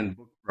magazine and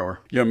book thrower.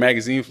 You're a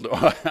magazine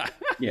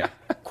Yeah.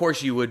 Of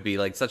course you would be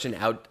like such an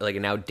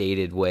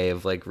outdated way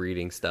of like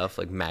reading stuff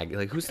like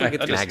who still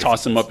gets I just magazines?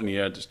 toss them up in the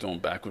air, just throw them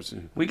backwards.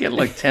 We get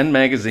like 10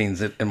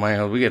 magazines in my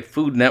house. We get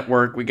Food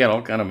Network. We get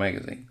all kind of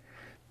magazines.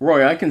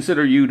 Roy, I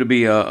consider you to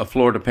be a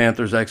Florida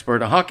Panthers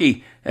expert, a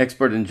hockey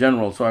expert in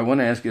general. So I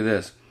want to ask you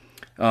this.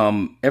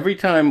 Every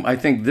time I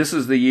think this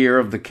is the year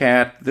of the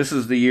Cat, this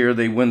is the year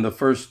they win the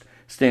first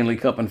Stanley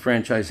Cup in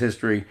franchise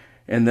history,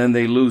 and then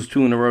they lose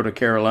 2 in a row to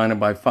Carolina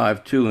by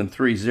 5-2 and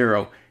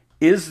 3-0.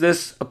 Is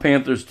this a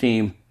Panthers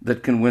team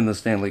that can win the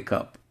Stanley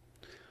Cup?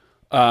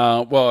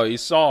 Well, you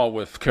saw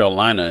with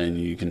Carolina, and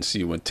you can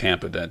see with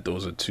Tampa that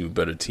those are 2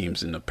 better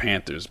teams than the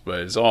Panthers. But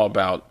it's all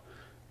about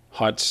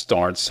hot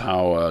starts,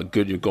 how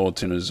good your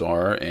goaltenders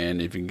are,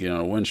 and if you can get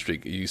on a win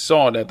streak. You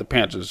saw that the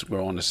Panthers were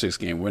on a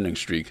 6-game winning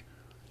streak,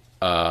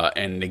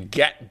 and they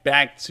got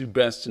back to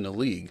best in the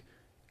league.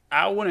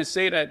 I wouldn't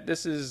say that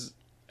this is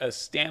a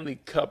Stanley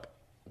Cup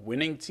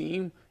winning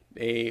team.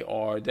 They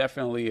are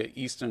definitely an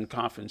Eastern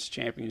Conference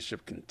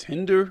Championship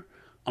contender.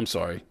 I'm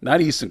sorry,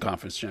 not Eastern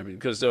Conference champion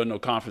because there are no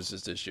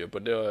conferences this year,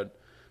 but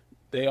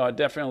they are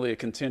definitely a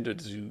contender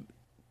to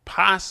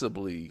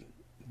possibly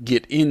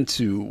get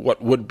into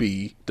what would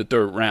be the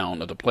third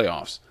round of the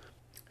playoffs.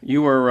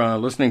 You are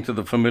listening to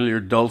the familiar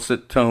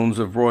dulcet tones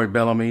of Roy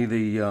Bellamy,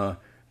 the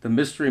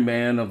mystery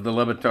man of the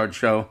Levitard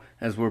Show,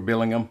 as we're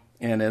billing him.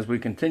 And as we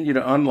continue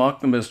to unlock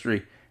the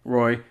mystery,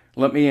 Roy,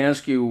 let me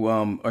ask you,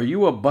 are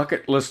you a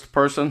bucket list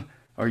person?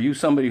 Are you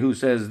somebody who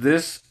says,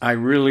 this I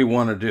really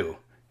want to do,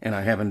 and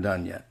I haven't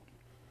done yet?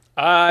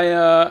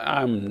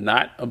 I'm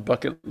not a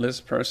bucket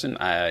list person.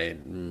 I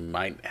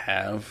might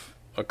have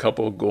a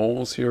couple of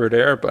goals here or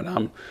there, but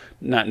I'm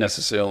not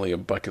necessarily a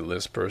bucket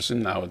list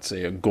person. I would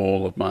say a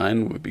goal of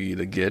mine would be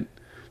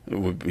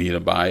to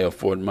buy a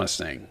Ford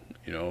Mustang.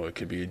 You know, it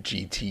could be a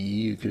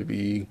GT, it could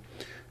be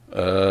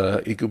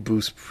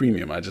EcoBoost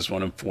Premium. I just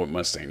want a Ford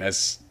Mustang.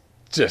 That's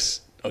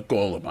just a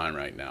goal of mine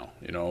right now.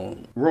 You know,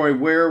 Roy,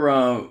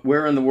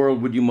 where in the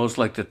world would you most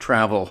like to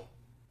travel?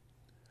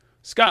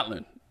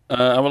 Scotland.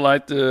 I would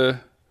like to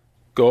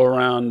go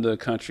around the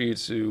country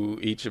to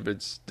each of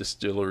its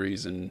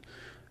distilleries and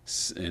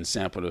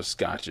sample the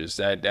scotches.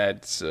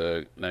 That's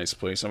a nice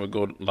place. I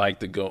would like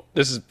to go.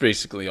 This is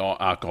basically all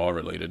alcohol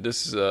related.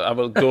 I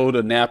would go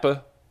to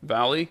Napa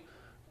Valley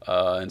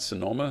and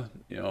Sonoma.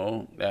 You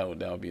know, that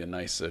would be a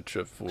nice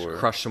trip for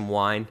crush some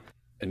wine.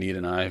 Anita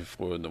and I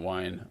for the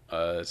wine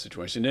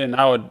situation. Then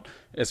I would,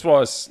 as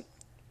far as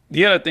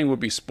the other thing would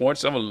be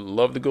sports. I would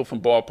love to go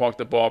from ballpark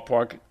to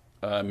ballpark,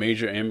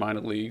 major and minor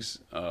leagues.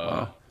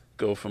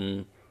 Go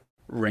from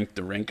rink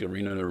to rink,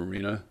 arena to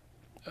arena.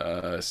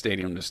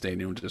 Stadium to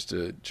stadium just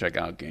to check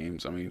out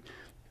games. I mean,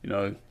 you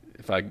know,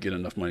 if I get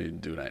enough money to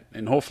do that.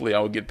 And hopefully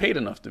I would get paid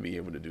enough to be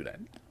able to do that.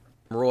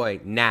 Roy,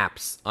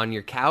 naps on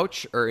your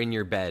couch or in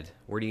your bed?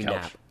 Where do you Couch.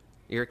 nap?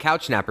 You're a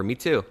couch napper. Me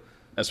too.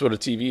 That's where the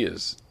TV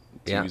is.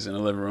 Yeah. TV's in the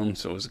living room,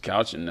 so it's a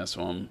couch, and that's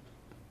where I'm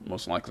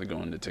most likely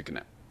going to take a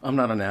nap. I'm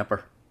not a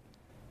napper.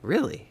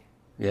 Really?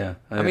 Yeah.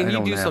 I mean, you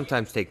don't do nap.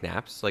 sometimes take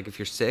naps. Like if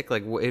you're sick,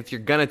 like if you're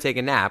gonna take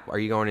a nap, are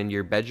you going into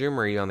your bedroom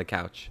or are you on the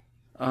couch?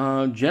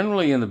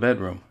 Generally in the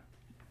bedroom.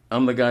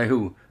 I'm the guy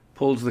who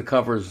pulls the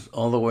covers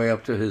all the way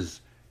up to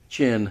his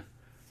chin,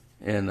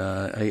 and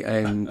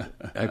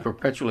I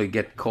perpetually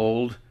get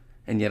cold,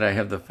 and yet I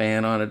have the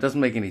fan on. It doesn't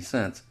make any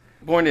sense.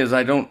 The point is,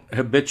 I don't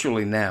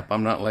habitually nap.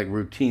 I'm not like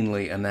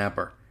routinely a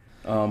napper.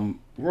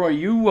 Roy,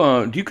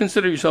 do you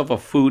consider yourself a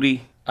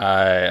foodie?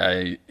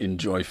 I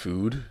enjoy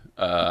food.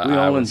 We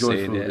I all would enjoy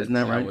say food, isn't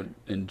that I right? would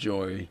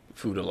enjoy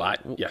food a lot.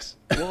 Yes.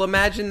 Well,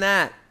 imagine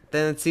that.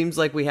 Then it seems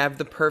like we have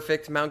the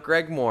perfect Mount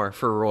Gregmore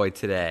for Roy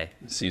today.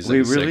 Seems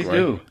We like a really segue.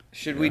 do.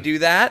 Should we do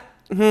that?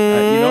 You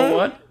know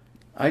what?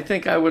 I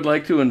think I would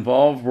like to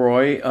involve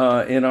Roy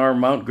in our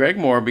Mount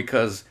Gregmore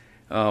because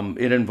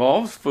it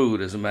involves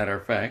food, as a matter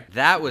of fact.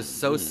 That was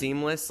so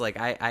seamless. Like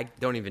I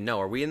don't even know.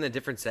 Are we in a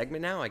different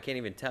segment now? I can't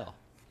even tell.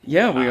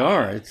 Yeah, we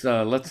are. It's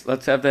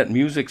let's have that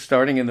music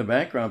starting in the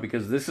background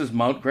because this is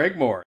Mount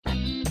Gregmore.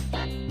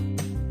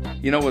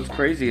 You know what's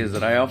crazy is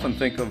that I often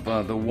think of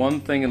the one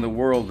thing in the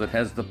world that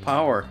has the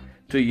power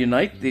to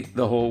unite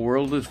the whole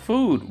world is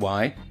food.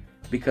 Why?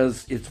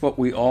 Because it's what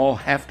we all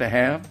have to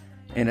have,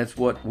 and it's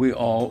what we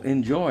all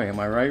enjoy. Am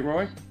I right,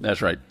 Roy?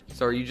 That's right.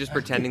 So are you just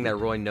pretending that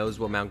Roy knows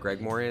what Mount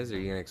Gregmore is? Or are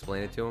you gonna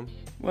explain it to him?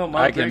 Well,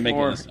 I can make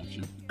an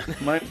assumption.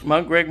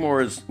 Mount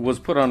Gregmore was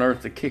put on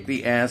Earth to kick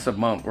the ass of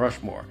Mount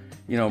Rushmore.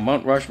 You know,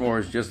 Mount Rushmore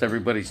is just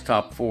everybody's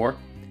top 4.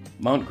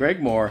 Mount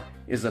Gregmore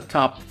is a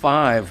top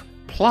 5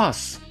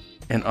 plus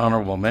an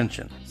honorable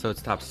mention. So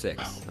it's top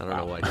 6. I don't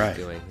know what he's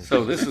doing.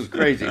 So this is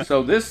crazy.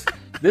 So this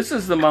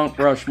is the Mount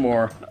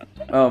Rushmore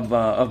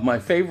of my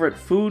favorite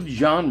food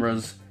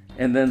genres,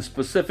 and then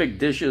specific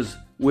dishes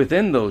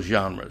within those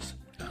genres.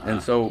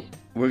 And so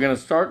we're going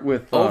to start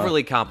with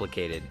Overly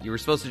complicated. You were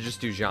supposed to just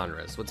do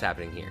genres. What's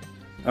happening here?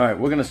 All right,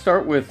 we're going to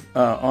start with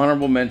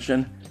honorable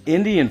mention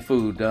Indian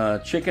food,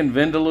 chicken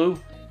vindaloo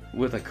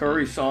with a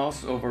curry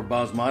sauce over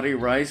basmati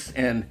rice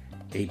and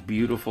a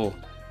beautiful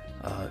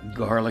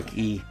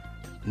garlicky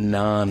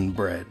naan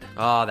bread.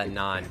 Oh, that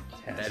naan.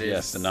 That is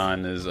Yes, the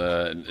naan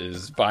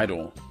is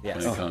vital Yes.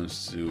 when it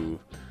comes to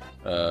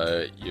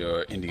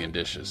your Indian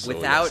dishes. So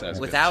without that's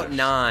good.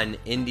 naan,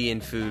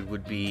 Indian food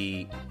would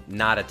be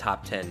not a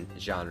top 10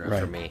 genre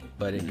for Right. me.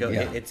 But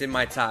Yeah. it's in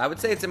my top. I would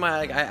say it's in my.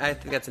 Like, I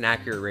think that's an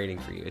accurate rating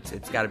for you.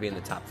 It's got to be in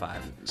the top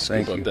 5. Scoop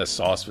Thank up you. that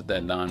sauce with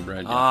that naan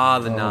bread. Ah,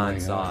 the my naan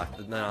God. sauce.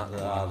 The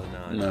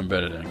naan. Nothing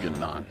better than a good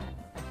naan.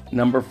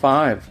 Number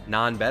 5.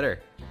 Naan better.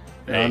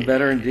 None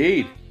better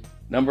indeed.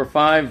 Number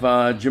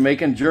 5,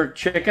 Jamaican jerk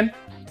chicken.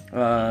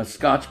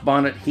 Scotch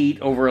bonnet heat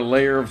over a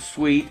layer of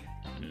sweet.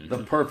 The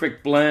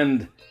perfect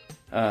blend.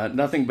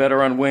 Nothing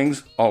better on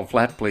wings. All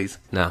flat, please.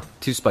 No,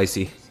 too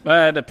spicy.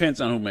 It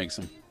depends on who makes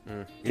them.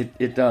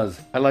 It does.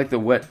 I like the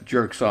wet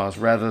jerk sauce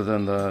rather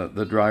than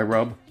the dry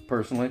rub,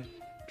 personally.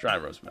 Dry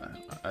roast, man.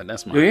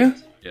 That's my. Do you?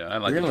 Yeah, I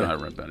like Really? the dry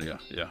rub better.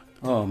 Yeah.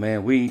 Oh,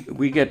 man.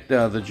 We get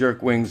the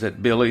jerk wings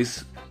at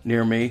Billy's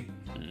near me.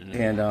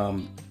 And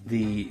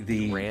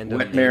the Random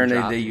wet name marinade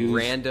drop, they use.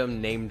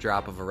 Random name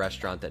drop of a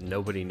restaurant that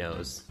nobody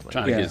knows. Like,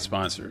 Trying Yeah. to get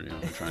sponsored.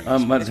 Trying to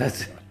get But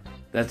sponsored.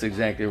 that's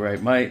exactly right.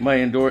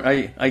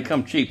 I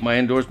come cheap. My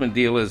endorsement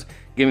deal is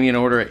give me an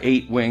order of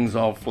 8 wings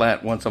all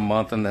flat once a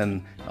month, and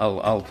then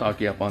I'll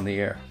talk you up on the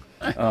air.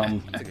 that's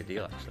a good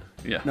deal,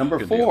 actually. Yeah. Number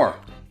good 4,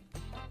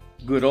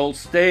 good old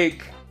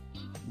steak,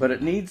 but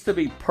it needs to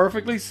be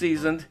perfectly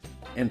seasoned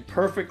and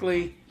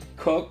perfectly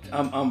cooked.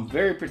 I'm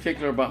very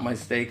particular about my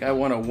steak. I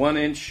want a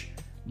 1-inch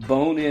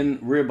bone-in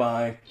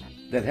ribeye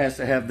that has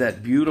to have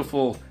that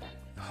beautiful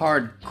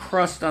hard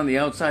crust on the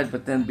outside,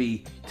 but then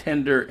be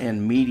tender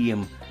and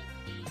medium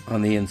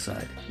on the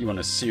inside. deal. You want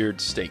a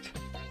seared steak?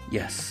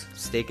 Yes.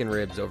 Steak and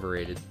ribs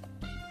overrated.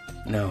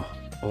 No.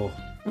 Oh.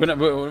 We're not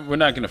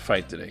going to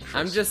fight today, Chris.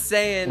 I'm just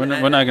saying. We're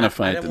not gonna I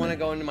fight don't want to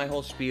today. go into my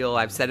whole spiel.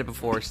 I've said it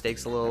before.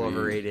 Steak's a little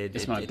overrated.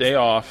 It's my day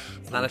off.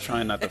 not I'm a-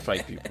 trying not to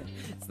fight people.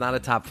 It's not a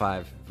top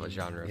 5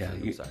 genre. Yeah.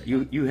 I'm sorry.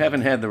 You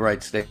haven't had the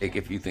right steak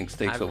if you think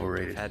steak's I've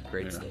overrated. had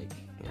great steak.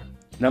 Yeah.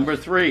 Number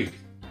 3,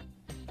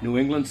 New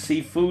England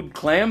seafood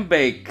clam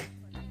bake.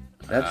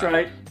 That's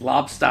right,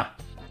 lobster,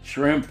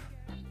 shrimp,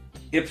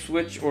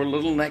 Ipswich or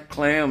little neck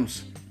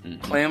clams,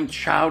 clam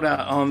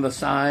chowder on the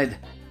side,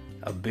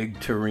 a big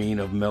tureen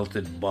of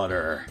melted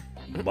butter.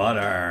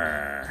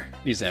 Butter.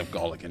 Needs to have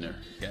garlic in there.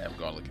 You gotta have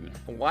garlic in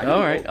there. Why? All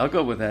right, I'll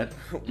go with that.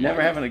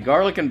 Never having a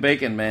garlic and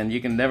bacon, man.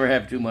 You can never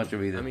have too much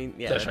of either. I mean,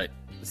 yeah, That's right.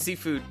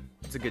 Seafood,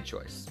 it's a good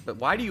choice. But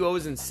why do you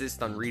always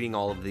insist on reading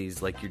all of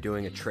these like you're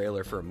doing a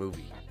trailer for a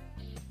movie?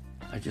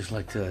 I just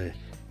like to,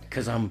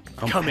 because I'm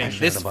Coming passionate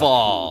this about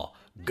fall,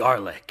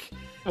 garlic,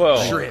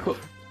 Well, shrimp.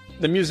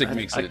 the music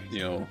makes it.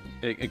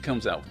 It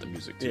comes out with the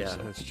music too. Yeah, so.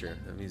 that's true.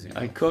 The music.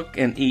 I cook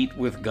and eat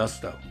with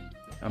gusto.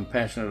 I'm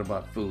passionate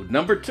about food.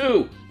 Number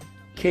 2,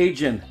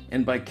 Cajun.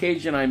 And by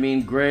Cajun, I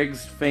mean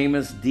Greg's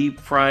famous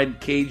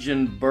deep-fried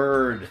Cajun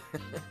bird,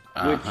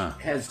 which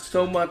has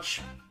so much,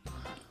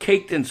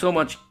 caked in so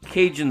much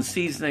Cajun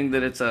seasoning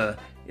that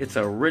it's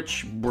a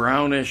rich,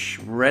 brownish,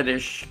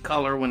 reddish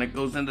color when it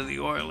goes into the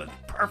oil. It's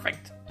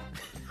perfect.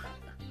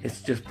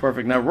 It's just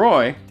perfect. Now,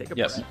 Roy. Take a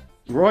Yes. breath.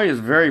 Roy is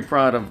very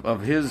proud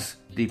of his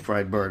deep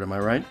fried bird. Am I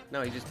right?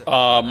 No, he just.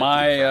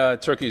 My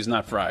turkey is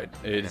not fried.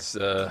 It's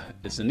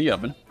in the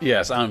oven.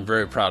 Yes, I'm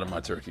very proud of my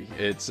turkey.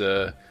 It's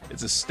a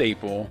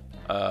staple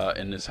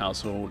in this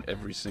household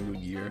every single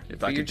year.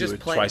 If I could do it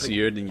twice a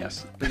year, then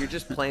yes. But you're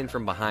just playing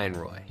from behind,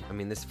 Roy. I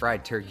mean, this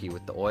fried turkey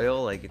with the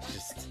oil, like it's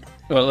just.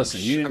 Well, listen,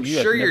 you have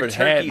never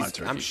had my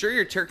turkey. I'm sure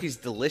your turkey's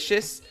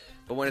delicious,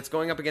 but when it's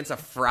going up against a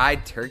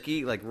fried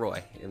turkey, like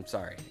Roy, I'm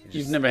sorry.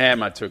 You've never had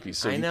my turkey,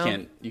 so I know.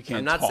 you can't.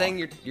 I'm not talk.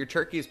 saying your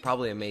turkey is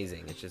probably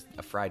amazing. It's just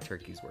a fried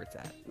turkey is where it's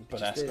at.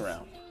 But ask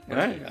around. All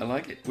right, I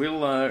like it.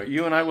 We'll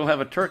you and I will have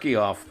a turkey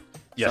off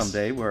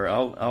someday where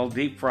I'll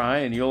deep fry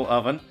and you'll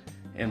oven,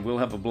 and we'll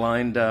have a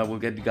blind. We'll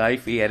get Guy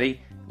Fieri.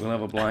 We'll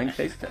have a blind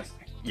taste test.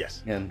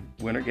 Yes. And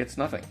winner gets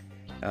nothing,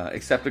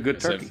 except a good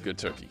turkey. Good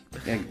turkey.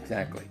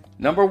 Exactly.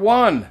 Number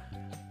 1,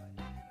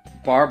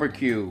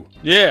 barbecue.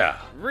 Yeah.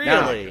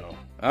 Really? All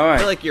right. I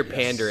feel like you're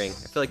pandering. I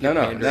feel like you're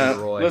pandering to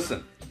Roy.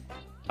 Listen,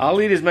 I'll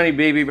eat as many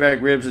baby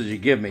back ribs as you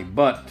give me,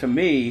 but to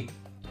me,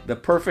 the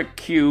perfect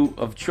cue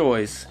of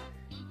choice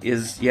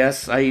is,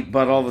 yes, I eat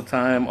butt all the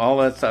time, all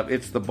that stuff.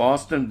 It's the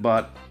Boston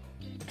butt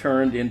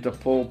turned into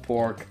pulled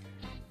pork,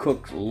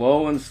 cooked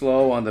low and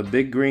slow on the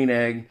big green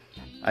egg.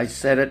 I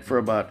set it for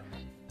about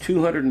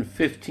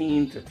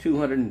 215 to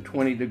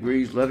 220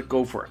 degrees, let it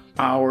go for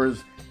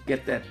hours,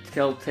 get that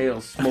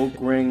telltale smoke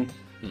ring,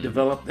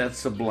 develop that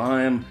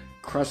sublime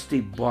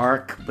crusty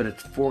bark, but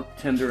it's fork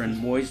tender and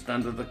moist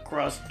under the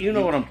crust. You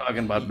know what I'm talking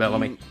about,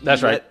 Bellamy.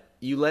 That's right.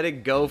 You let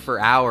it go for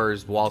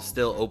hours while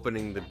still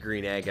opening the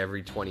green egg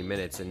every 20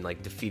 minutes and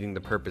like defeating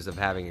the purpose of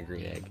having a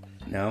green egg.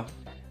 No,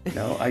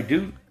 I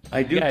do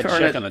You gotta turn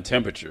check it. on the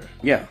temperature.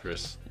 Yeah,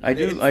 Chris. I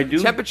do.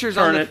 Temperature's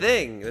turn on the it.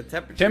 thing. The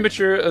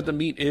Temperature of the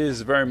meat is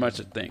very much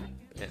a thing.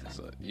 Yeah.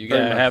 So you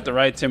gotta have the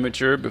right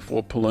temperature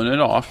before pulling it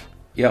off,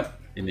 Yep.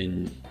 and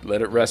then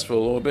let it rest for a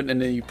little bit,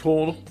 and then you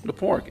pull the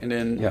pork, and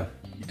then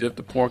you dip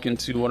the pork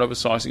into whatever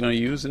sauce you're gonna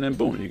use, and then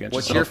boom, you got.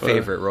 What's your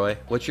favorite, Roy?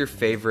 What's your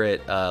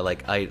favorite?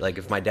 Like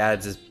if my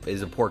dad's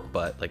is a pork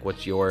butt. Like,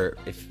 what's your?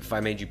 If I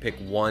made you pick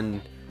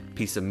one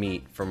piece of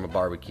meat from a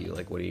barbecue,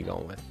 like, what are you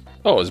going with?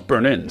 Oh, it's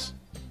burnt ends,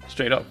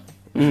 straight up.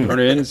 Burnt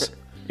ends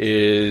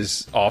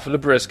is off of the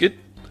brisket,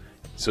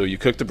 so you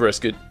cook the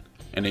brisket,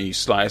 and then you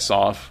slice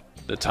off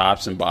the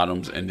tops and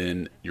bottoms, and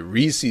then you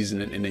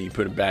re-season it, and then you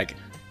put it back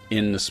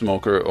in the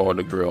smoker or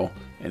the grill,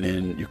 and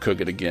then you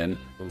cook it again,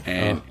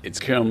 and it's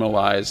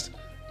caramelized,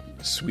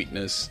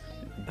 sweetness,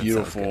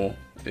 beautiful.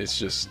 It's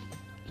just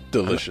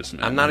delicious,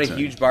 man. I'm not a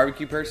huge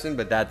barbecue person,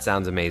 but that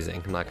sounds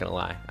amazing. I'm not gonna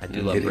lie. I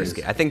do love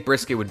brisket. I think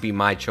brisket would be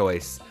my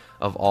choice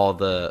of all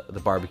the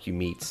barbecue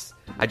meats.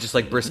 I just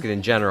like brisket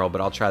in general,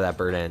 but I'll try that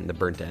the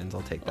burnt ends.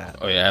 I'll take that.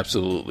 Oh yeah,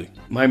 absolutely.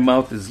 My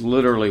mouth is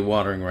literally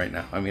watering right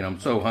now. I mean, I'm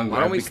so hungry.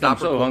 Why don't we stop?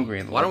 So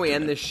hungry. Why don't we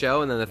end this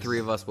show and then the three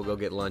of us will go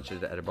get lunch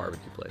at a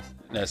barbecue place?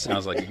 That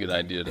sounds like a good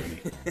idea to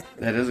me.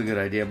 That is a good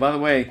idea. By the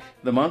way,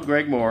 the Mount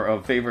Gregmore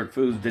of favorite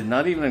foods did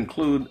not even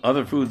include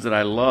other foods that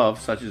I love,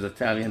 such as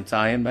Italian,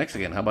 Thai, and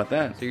Mexican. How about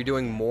that? So you're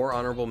doing more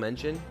honorable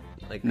mention?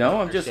 Like,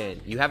 No, I'm just-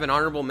 you have an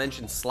honorable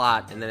mention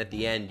slot, and then at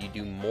the end you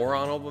do more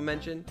honorable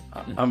mention.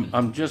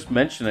 I'm just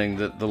mentioning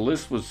that the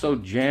list was so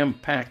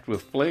jam-packed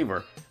with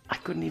flavor, I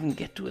couldn't even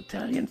get to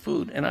Italian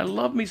food, and I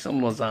love me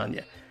some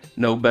lasagna.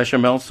 No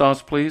bechamel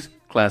sauce, please.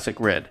 Classic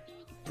red.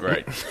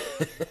 Right.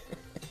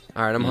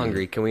 All right, I'm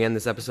hungry. Can we end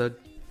this episode?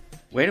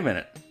 Wait a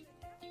minute.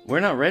 We're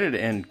not ready to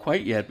end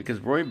quite yet because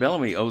Roy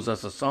Bellamy owes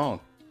us a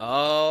song.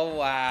 Oh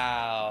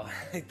wow!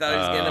 I thought he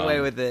was getting away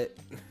with it.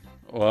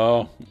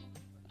 Well,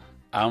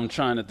 I'm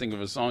trying to think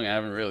of a song. I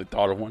haven't really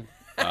thought of one.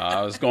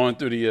 I was going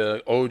through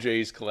the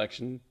OJ's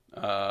collection,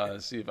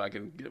 see if I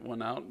can get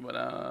one out, but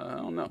I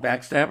don't know.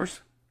 Backstabbers?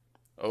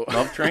 Oh.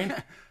 Love Train?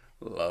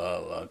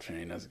 Love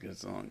Train. That's a good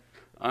song.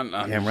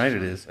 Damn right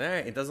it is. All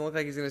right, it doesn't look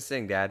like he's gonna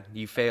sing, Dad.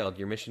 You failed.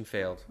 Your mission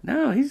failed.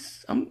 No,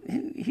 he's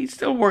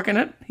still working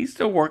it. He's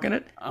still working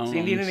it. Does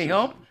he need any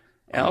help?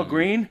 Al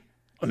Green?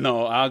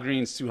 No, Al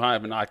Green's too high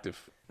of an octave.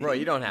 Roy,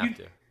 you don't have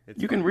to.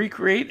 You can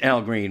recreate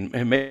Al Green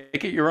and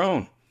make it your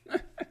own.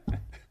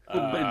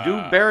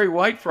 Do Barry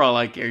White for all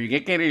I care. You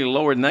can't get any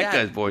lower than that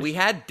guy's voice. We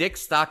had Dick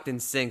Stockton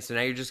sing, so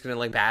now you're just gonna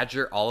like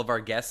badger all of our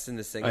guests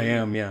into singing. I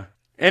am, yeah.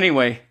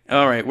 Anyway,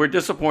 all right. We're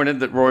disappointed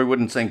that Roy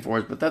wouldn't sing for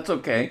us, but that's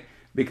okay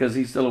because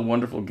he's still a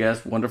wonderful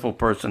guest, wonderful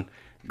person,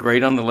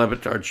 great on the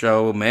Levitard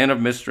show, man of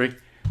mystery.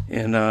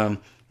 And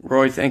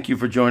Roy, thank you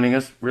for joining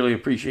us. Really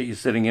appreciate you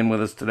sitting in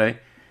with us today.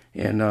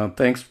 And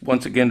thanks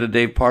once again to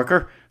Dave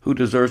Parker, who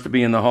deserves to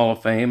be in the Hall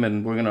of Fame,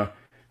 and we're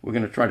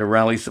gonna try to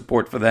rally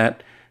support for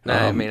that.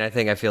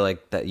 I feel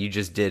like that you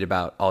just did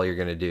about all you're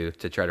going to do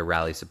to try to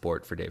rally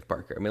support for Dave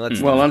Parker. I mean,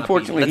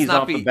 unfortunately, he's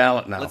off the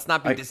ballot now. Let's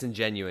not be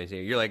disingenuous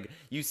here. You're like,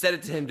 you said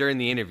it to him during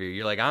the interview.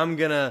 You're like, I'm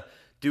going to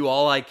do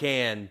all I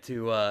can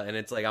to, and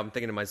it's like, I'm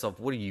thinking to myself,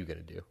 what are you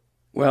going to do?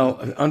 Well,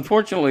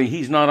 unfortunately,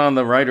 he's not on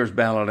the writer's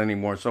ballot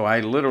anymore, so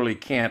I literally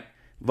can't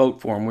vote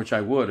for him, which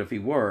I would if he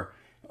were.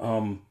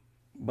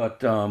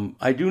 But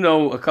I do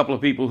know a couple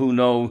of people who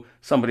know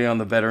somebody on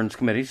the Veterans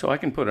Committee, so I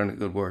can put in a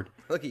good word.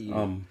 Look at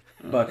you.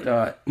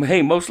 But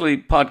hey, mostly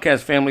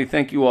podcast family,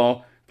 thank you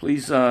all.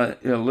 Please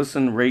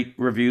listen, rate,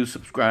 review,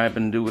 subscribe,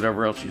 and do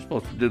whatever else you're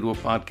supposed to do to a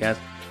podcast.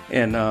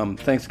 And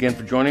thanks again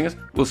for joining us.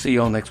 We'll see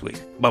you all next week.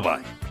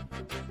 Bye-bye.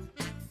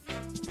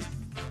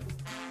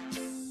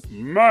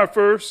 My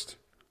first,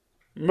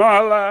 my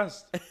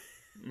last,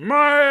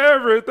 my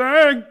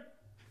everything.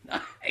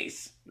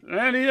 Nice.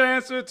 And the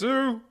answer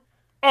to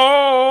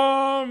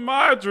all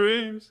my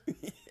dreams.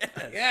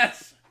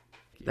 Yes.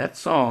 That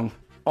song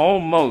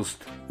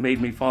almost made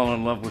me fall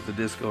in love with the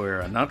disco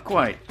era. Not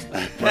quite,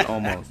 but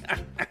almost.